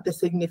 Like, is that the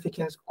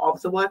significance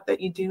of the work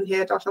that you do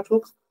here at Data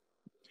Talks?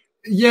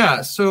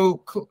 Yeah,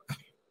 so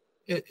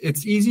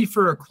it's easy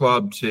for a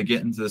club to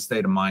get into the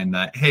state of mind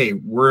that, hey,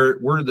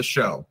 we're the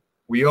show.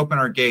 We open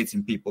our gates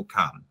and people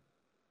come.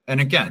 And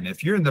again,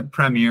 if you're in the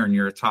Premier and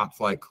you're a top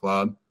flight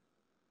club,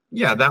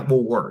 yeah, that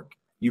will work.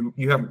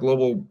 You have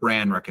global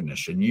brand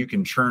recognition. You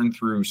can churn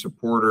through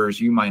supporters.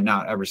 You might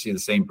not ever see the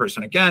same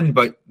person again,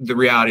 but the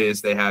reality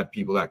is they have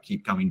people that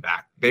keep coming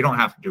back. They don't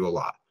have to do a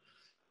lot.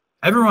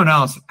 Everyone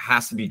else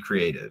has to be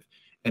creative,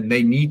 and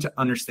they need to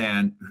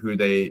understand who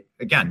they,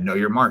 again, know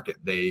your market.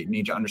 They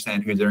need to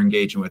understand who they're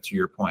engaging with, to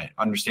your point,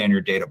 understand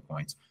your data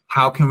points.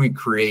 How can we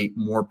create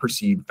more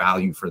perceived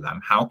value for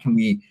them? How can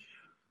we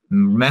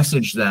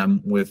message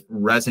them with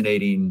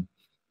resonating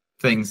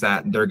things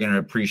that they're going to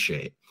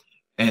appreciate.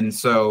 And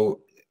so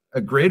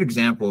a great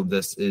example of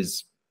this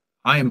is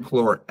I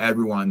implore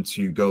everyone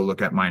to go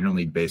look at minor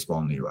league baseball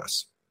in the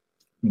US,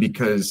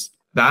 because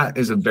that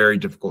is a very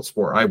difficult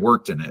sport. I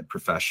worked in it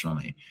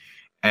professionally,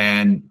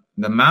 and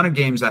the amount of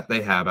games that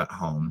they have at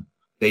home,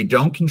 they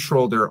don't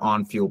control their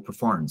on-field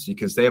performance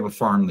because they have a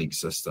farm league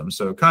system.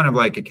 So kind of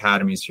like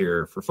academies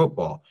here for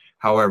football.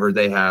 However,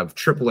 they have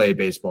AAA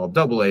baseball,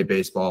 AA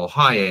baseball,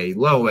 high A,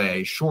 low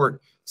A,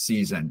 short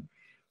season.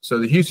 So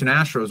the Houston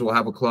Astros will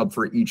have a club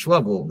for each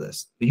level of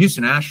this. The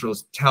Houston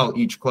Astros tell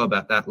each club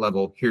at that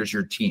level, here's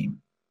your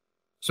team.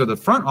 So the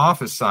front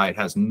office side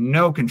has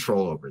no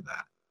control over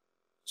that.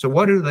 So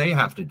what do they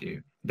have to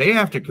do? They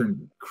have to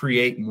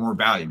create more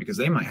value, because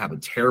they might have a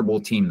terrible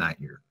team that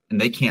year and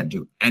they can't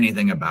do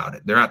anything about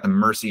it. They're at the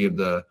mercy of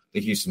the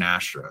Houston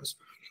Astros.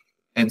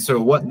 And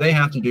so what they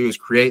have to do is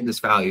create this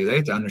value. They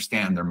have to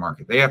understand their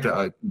market. They have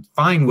to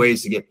find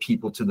ways to get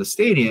people to the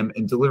stadium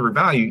and deliver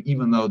value,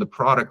 even though the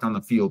product on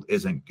the field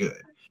isn't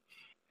good.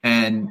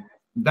 And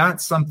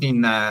that's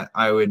something that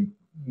I would,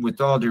 with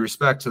all due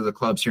respect to the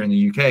clubs here in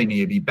the UK,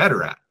 need to be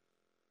better at.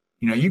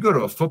 You know, you go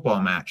to a football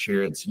match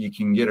here, you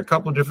can get a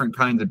couple different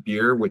kinds of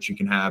beer, which you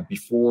can have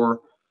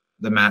before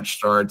the match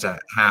starts, at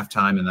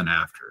halftime, and then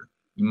after.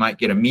 You might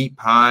get a meat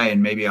pie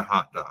and maybe a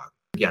hot dog.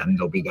 Again,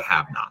 they'll be the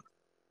have-not.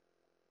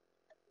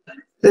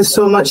 There's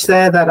so much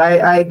there that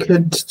I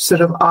could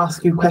sort of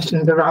ask you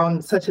questions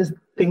around, such as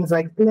things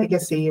like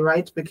legacy,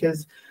 right?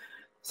 Because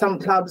some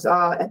clubs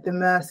are at the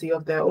mercy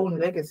of their own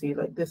legacy.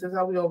 Like, this is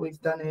how we always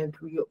done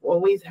it. We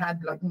always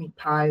had like meat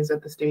pies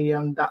at the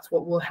stadium. That's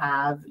what we'll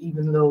have,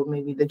 even though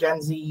maybe the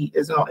Gen Z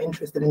is not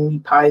interested in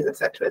meat pies,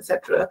 etc.,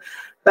 etc.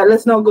 But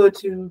let's not go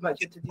too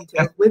much into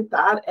details with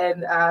that,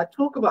 and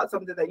talk about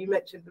something that you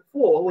mentioned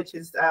before, which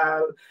is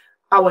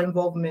our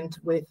involvement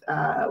with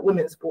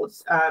women's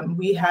sports.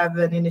 We have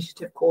an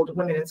initiative called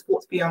Women in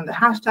Sports Beyond the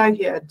Hashtag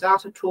here at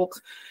Data Talks,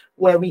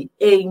 where we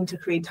aim to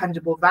create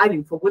tangible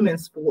value for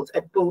women's sports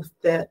at both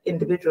the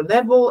individual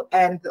level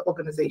and the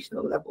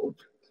organizational level.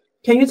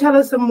 Can you tell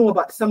us some more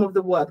about some of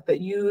the work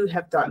that you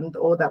have done,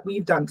 or that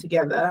we've done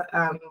together,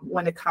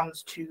 when it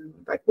comes to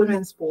like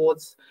women's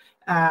sports,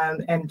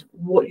 and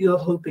what you're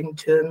hoping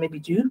to maybe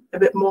do a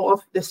bit more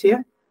of this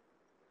year?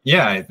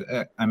 Yeah,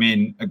 I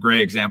mean, a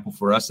great example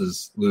for us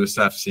is Lewis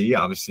FC,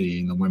 obviously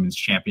in the women's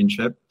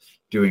championship,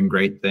 doing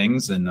great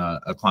things, and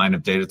a client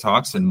of Data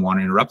Talks, and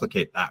wanting to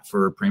replicate that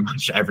for pretty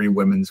much every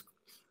women's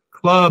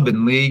club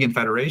and league and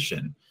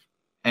federation.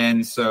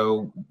 And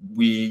so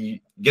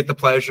we get the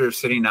pleasure of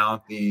sitting down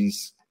with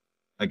these,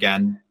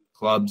 again,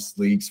 clubs,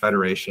 leagues,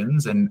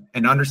 federations, and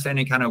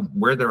understanding kind of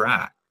where they're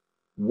at.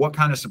 What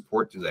kind of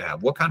support do they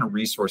have? What kind of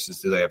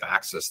resources do they have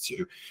access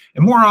to?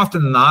 And more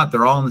often than not,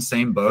 they're all in the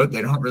same boat.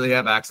 They don't really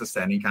have access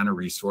to any kind of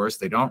resource.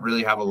 They don't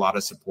really have a lot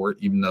of support,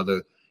 even though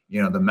the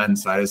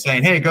men's side is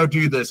saying, hey, go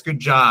do this, good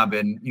job,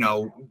 and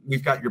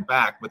we've got your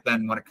back. But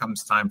then when it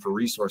comes time for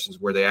resources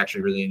where they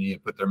actually really need to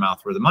put their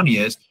mouth where the money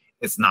is,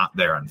 it's not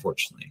there,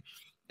 unfortunately.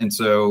 And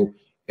so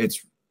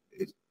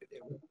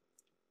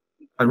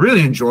I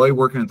really enjoy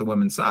working with the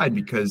women's side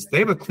because they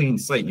have a clean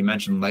slate. You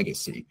mentioned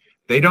legacy.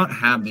 They don't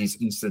have these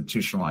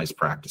institutionalized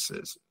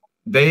practices.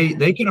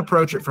 They can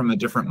approach it from a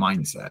different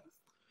mindset.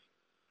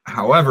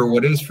 However,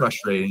 what is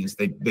frustrating is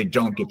they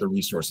don't get the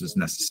resources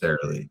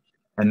necessarily.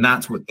 And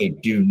that's what they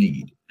do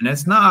need. And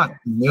it's not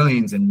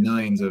millions and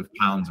millions of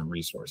pounds of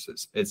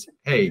resources. It's,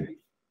 hey,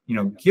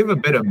 give a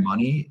bit of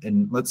money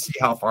and let's see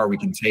how far we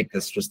can take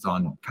this just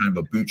on kind of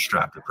a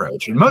bootstrap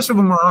approach. And most of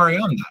them are already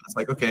on that. It's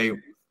like, okay,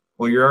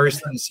 well, you're already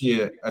starting to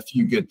see a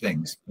few good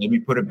things. Maybe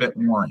put a bit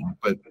more in.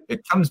 But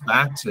it comes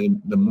back to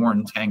the more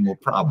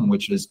entangled problem,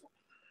 which is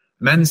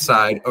men's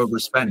side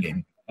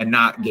overspending and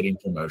not getting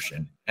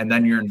promotion. And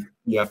then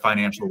you have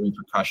financial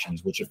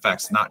repercussions, which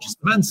affects not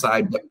just the men's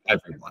side, but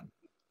everyone.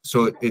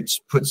 So it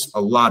puts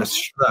a lot of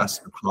stress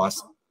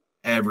across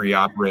every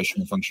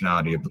operational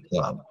functionality of the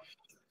club.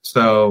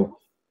 So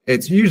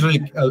it's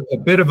usually a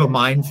bit of a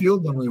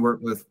minefield when we work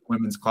with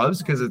women's clubs,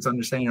 because it's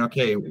understanding,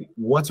 okay,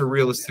 what's a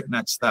realistic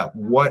next step?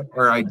 What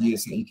are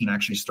ideas that you can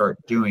actually start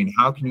doing?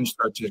 How can you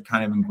start to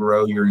kind of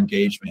grow your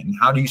engagement? And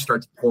how do you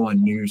start to pull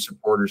in new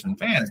supporters and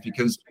fans?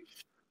 Because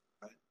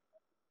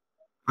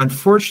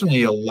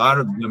unfortunately, a lot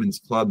of women's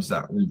clubs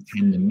that we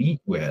tend to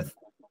meet with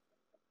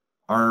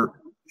are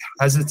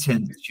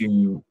hesitant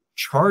to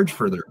charge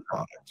for their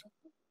product.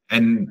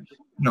 And,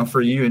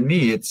 for you and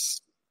me,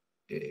 it's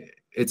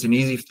an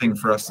easy thing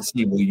for us to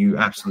see, well, you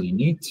absolutely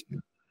need to.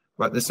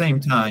 But at the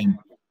same time,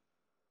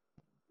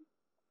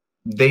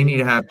 they need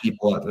to have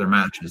people at their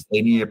matches.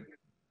 They need to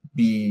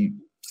be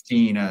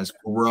seen as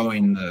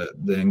growing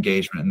the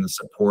engagement and the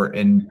support.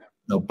 And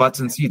butts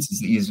and seats is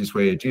the easiest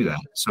way to do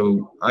that.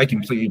 So I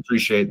completely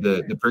appreciate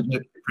the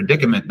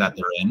predicament that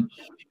they're in.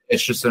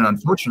 It's just an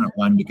unfortunate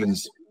one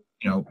because,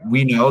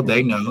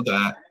 they know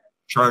that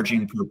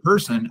charging per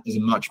person is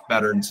a much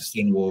better and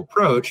sustainable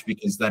approach,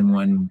 because then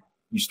when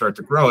you start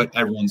to grow it,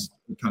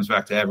 it comes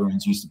back to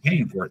everyone's used to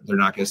paying for it. They're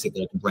not going to sit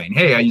there and complain,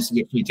 hey, I used to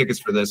get free tickets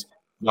for this.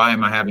 Why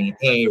am I having to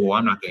pay? Well,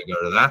 I'm not going to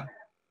go to that.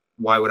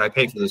 Why would I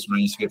pay for this when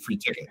I used to get free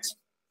tickets?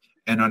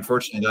 And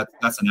unfortunately,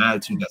 that's an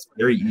attitude that's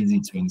very easy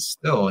to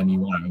instill, and you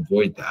want to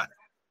avoid that.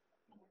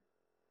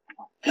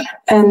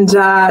 And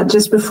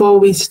just before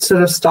we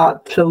sort of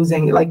start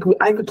closing, like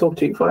I could talk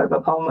to you forever,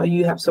 Palmer.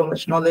 You have so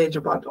much knowledge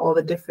about all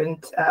the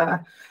different,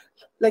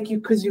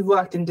 because you've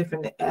worked in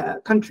different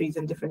countries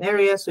and different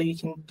areas, so you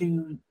can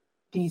do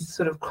these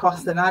sort of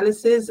cross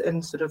analysis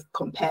and sort of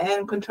compare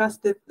and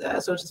contrast it,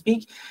 so to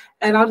speak.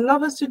 And I'd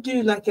love us to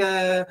do like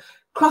a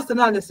cross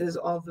analysis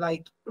of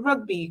like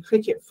rugby,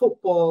 cricket,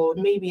 football,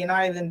 maybe in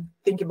Ireland,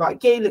 thinking about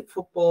Gaelic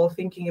football,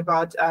 thinking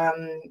about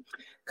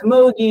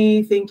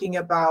camogie, thinking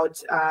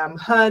about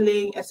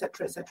hurling,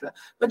 etc., etc.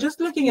 But just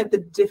looking at the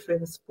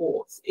different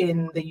sports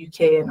in the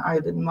UK and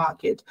Ireland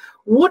market,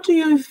 what do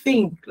you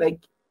think like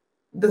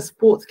the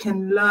sports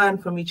can learn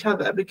from each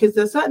other? Because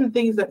there's certain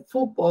things that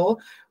football,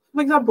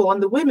 for example, on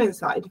the women's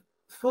side,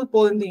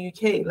 football in the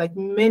UK, like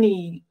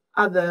many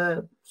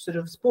other sort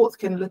of sports,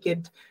 can look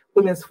at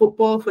women's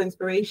football for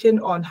inspiration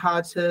on how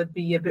to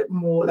be a bit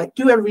more like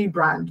do a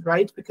rebrand,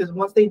 right? Because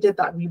once they did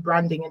that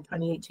rebranding in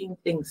 2018,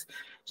 things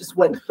just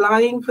went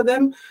flying for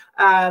them.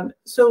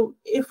 So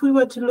if we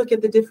were to look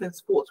at the different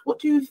sports, what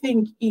do you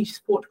think each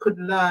sport could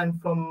learn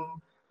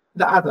from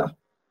the other?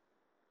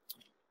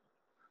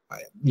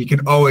 You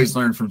can always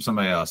learn from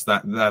somebody else.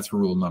 That's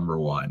rule number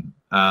one.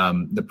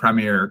 The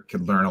Premier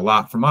could learn a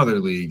lot from other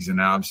leagues, and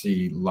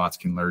obviously lots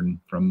can learn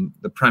from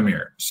the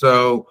Premier.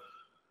 So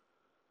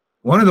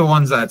one of the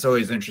ones that's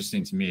always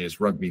interesting to me is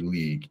rugby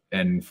league.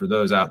 And for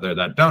those out there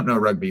that don't know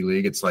rugby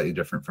league, it's slightly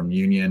different from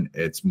union.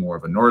 It's more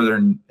of a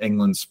Northern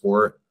England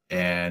sport,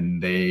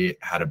 and they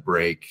had a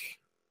break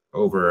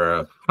over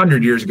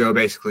 100 years ago.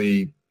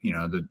 Basically,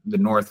 the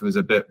North was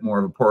a bit more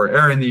of a poor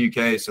area in the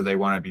UK, so they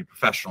want to be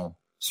professional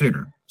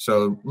sooner.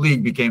 So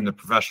league became the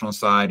professional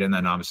side, and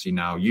then obviously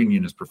now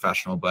union is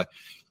professional. But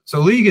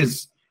so league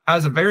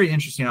has a very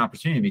interesting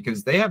opportunity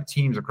because they have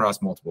teams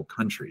across multiple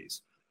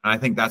countries. And I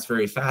think that's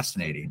very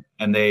fascinating.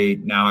 And they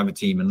now have a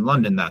team in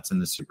London that's in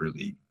the Super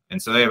League.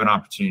 And so they have an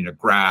opportunity to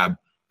grab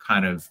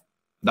kind of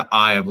the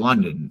eye of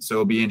London. So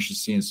it'll be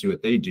interesting to see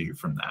what they do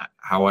from that.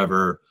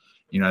 However,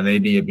 they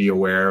need to be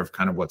aware of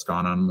kind of what's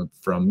gone on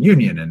from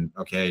union and,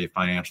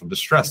 financial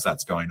distress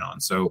that's going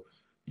on. So,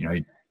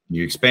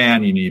 you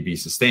expand, you need to be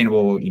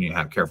sustainable, you need to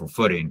have careful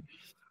footing.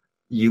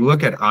 You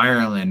look at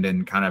Ireland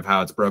and kind of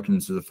how it's broken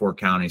into the 4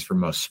 counties for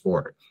most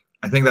sport.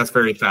 I think that's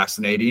very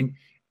fascinating.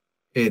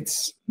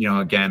 It's,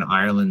 again,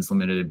 Ireland's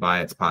limited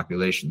by its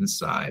population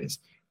size,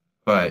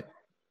 but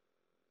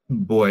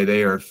boy,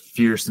 they are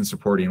fierce in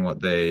supporting what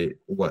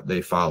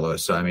they follow.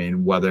 So, I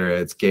mean, whether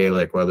it's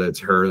Gaelic, whether it's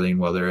hurling,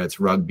 whether it's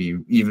rugby,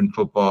 even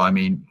football, I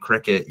mean,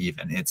 cricket,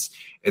 even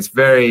it's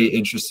very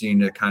interesting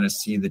to kind of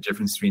see the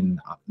difference between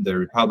the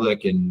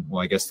Republic and,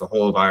 well, I guess the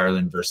whole of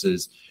Ireland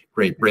versus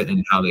Great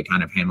Britain, how they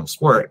kind of handle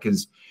sport.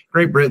 Because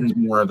Great Britain's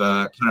more of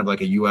a kind of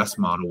like a US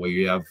model where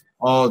you have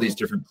all these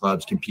different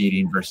clubs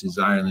competing versus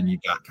Ireland.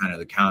 You've got kind of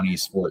the county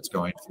sports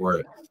going for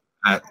it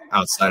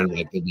outside of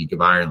like the League of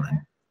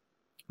Ireland.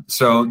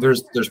 So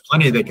there's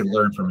plenty they can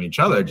learn from each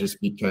other just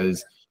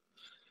because,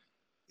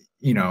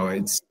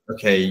 it's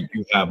okay,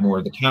 you have more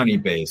of the county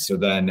base. So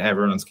then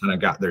everyone's kind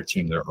of got their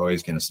team they're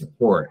always going to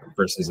support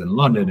versus in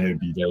London, it would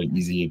be very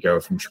easy to go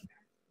from,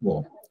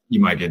 you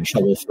might get in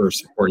trouble for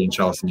supporting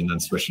Chelsea and then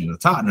switching to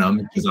Tottenham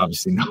because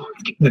obviously no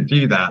one's going to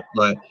do that.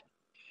 But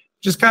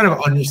just kind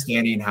of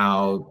understanding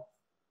how,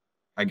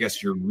 I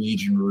guess, your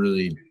region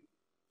really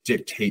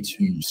dictates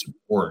who you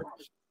support.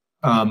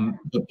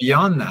 But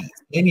beyond that,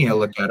 then you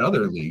look at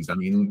other leagues. I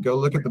mean, go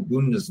look at the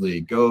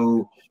Bundesliga,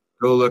 go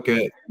look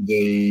at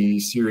the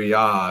Serie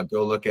A,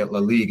 go look at La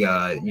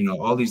Liga,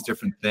 all these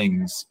different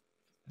things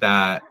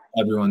that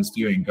everyone's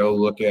doing. Go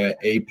look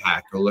at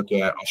APAC, go look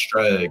at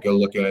Australia, go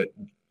look at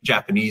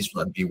Japanese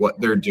rugby,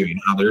 what they're doing,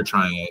 how they're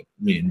trying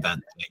to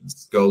reinvent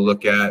things. Go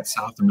look at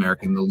South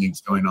America and the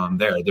leagues going on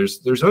there. There's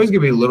always going to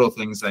be little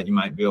things that you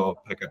might be able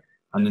to pick up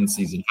on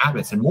in-season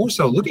habits. And more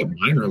so, look at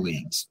minor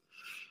leagues.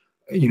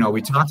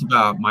 We talked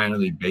about minor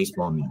league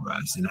baseball in the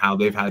U.S. and how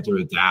they've had to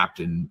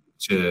adapt and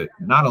to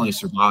not only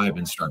survive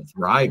and start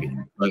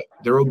thriving, but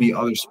there will be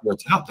other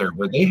sports out there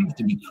where they have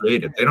to be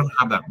creative. They don't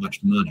have that much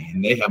money,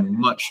 and they have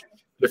much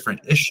different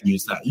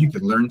issues that you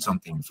could learn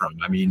something from.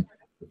 I mean,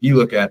 if you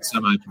look at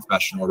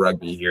semi-professional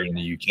rugby here in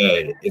the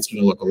UK, it's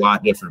going to look a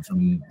lot different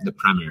from the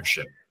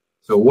Premiership.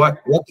 So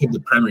what could the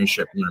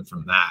Premiership learn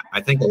from that?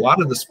 I think a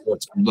lot of the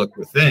sports can look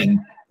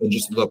within and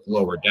just look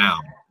lower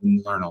down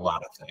and learn a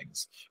lot of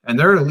things. And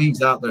there are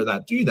leagues out there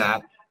that do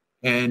that,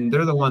 and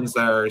they're the ones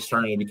that are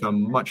starting to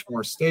become much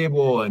more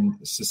stable and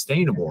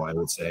sustainable, I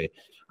would say.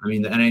 I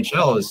mean, the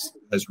NHL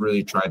has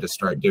really tried to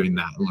start doing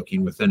that,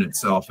 looking within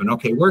itself and,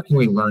 okay, where can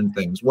we learn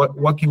things?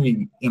 What can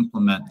we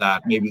implement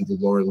that maybe the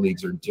lower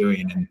leagues are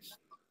doing? And,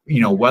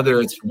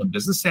 whether it's from a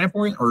business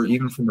standpoint or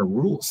even from a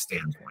rules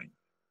standpoint.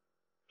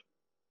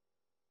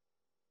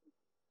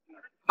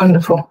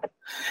 Wonderful.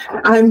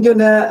 I'm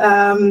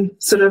gonna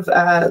sort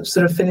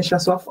of finish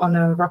us off on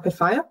a rapid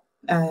fire.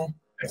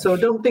 So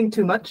don't think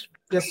too much.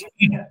 Just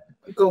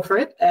Go for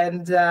it,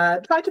 and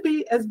try to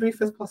be as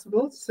brief as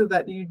possible so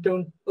that you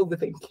don't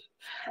overthink.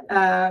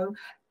 And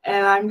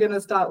I'm going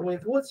to start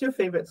with, what's your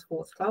favorite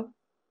sports club?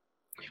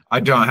 I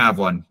don't have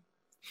one.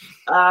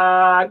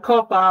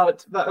 Cop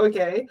out, but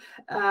okay.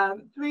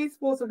 3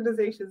 sports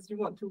organizations you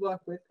want to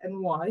work with and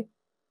why?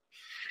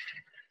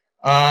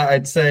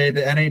 I'd say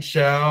the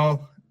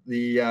NHL,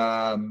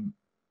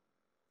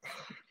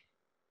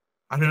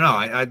 I don't know.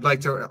 I'd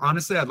like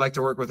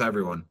to work with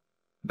everyone.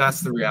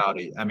 That's the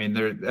reality. I mean,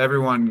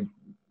 everyone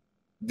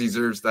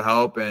deserves the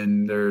help,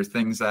 and there are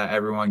things that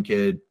everyone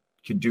could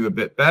do a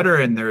bit better,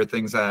 and there are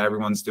things that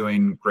everyone's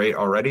doing great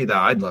already that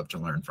I'd love to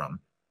learn from.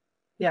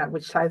 Yeah,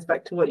 which ties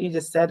back to what you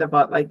just said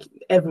about like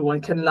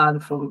everyone can learn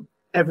from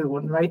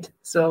everyone, right?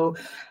 So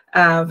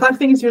 5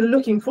 things you're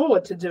looking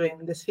forward to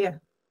doing this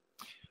year.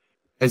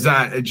 Is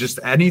that just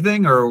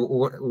anything, or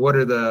what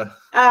are the...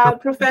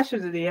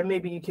 Professionally, and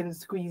maybe you can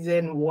squeeze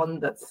in one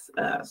that's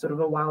sort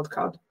of a wild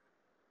card.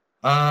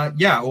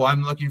 Well,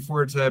 I'm looking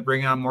forward to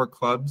bringing on more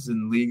clubs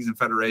and leagues and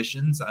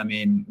federations. I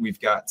mean, we've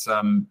got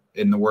some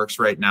in the works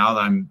right now that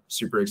I'm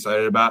super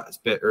excited about. It's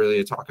a bit early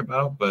to talk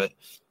about, but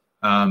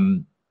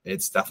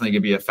it's definitely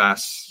going to be a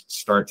fast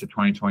start to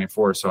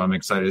 2024. So I'm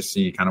excited to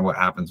see kind of what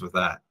happens with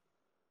that.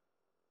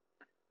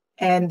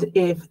 And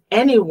if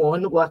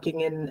anyone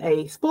working in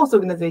a sports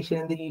organization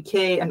in the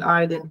UK and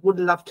Ireland would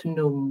love to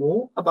know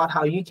more about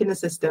how you can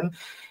assist them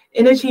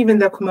in achieving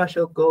their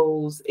commercial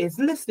goals, is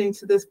listening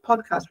to this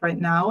podcast right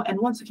now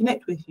and wants to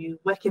connect with you,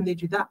 where can they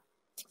do that?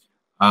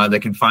 They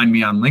can find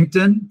me on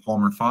LinkedIn,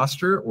 Palmer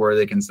Foster, or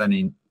they can send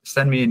me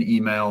an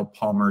email,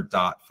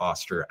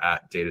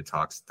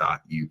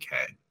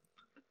 palmer.foster@datatalks.uk.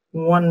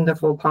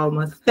 Wonderful,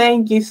 Palmer.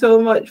 Thank you so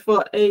much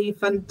for a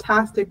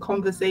fantastic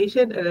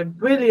conversation and a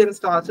brilliant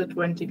start to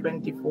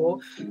 2024.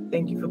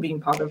 Thank you for being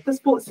part of the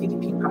Sports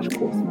CDP Crash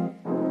Course.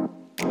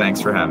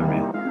 Thanks for having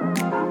me.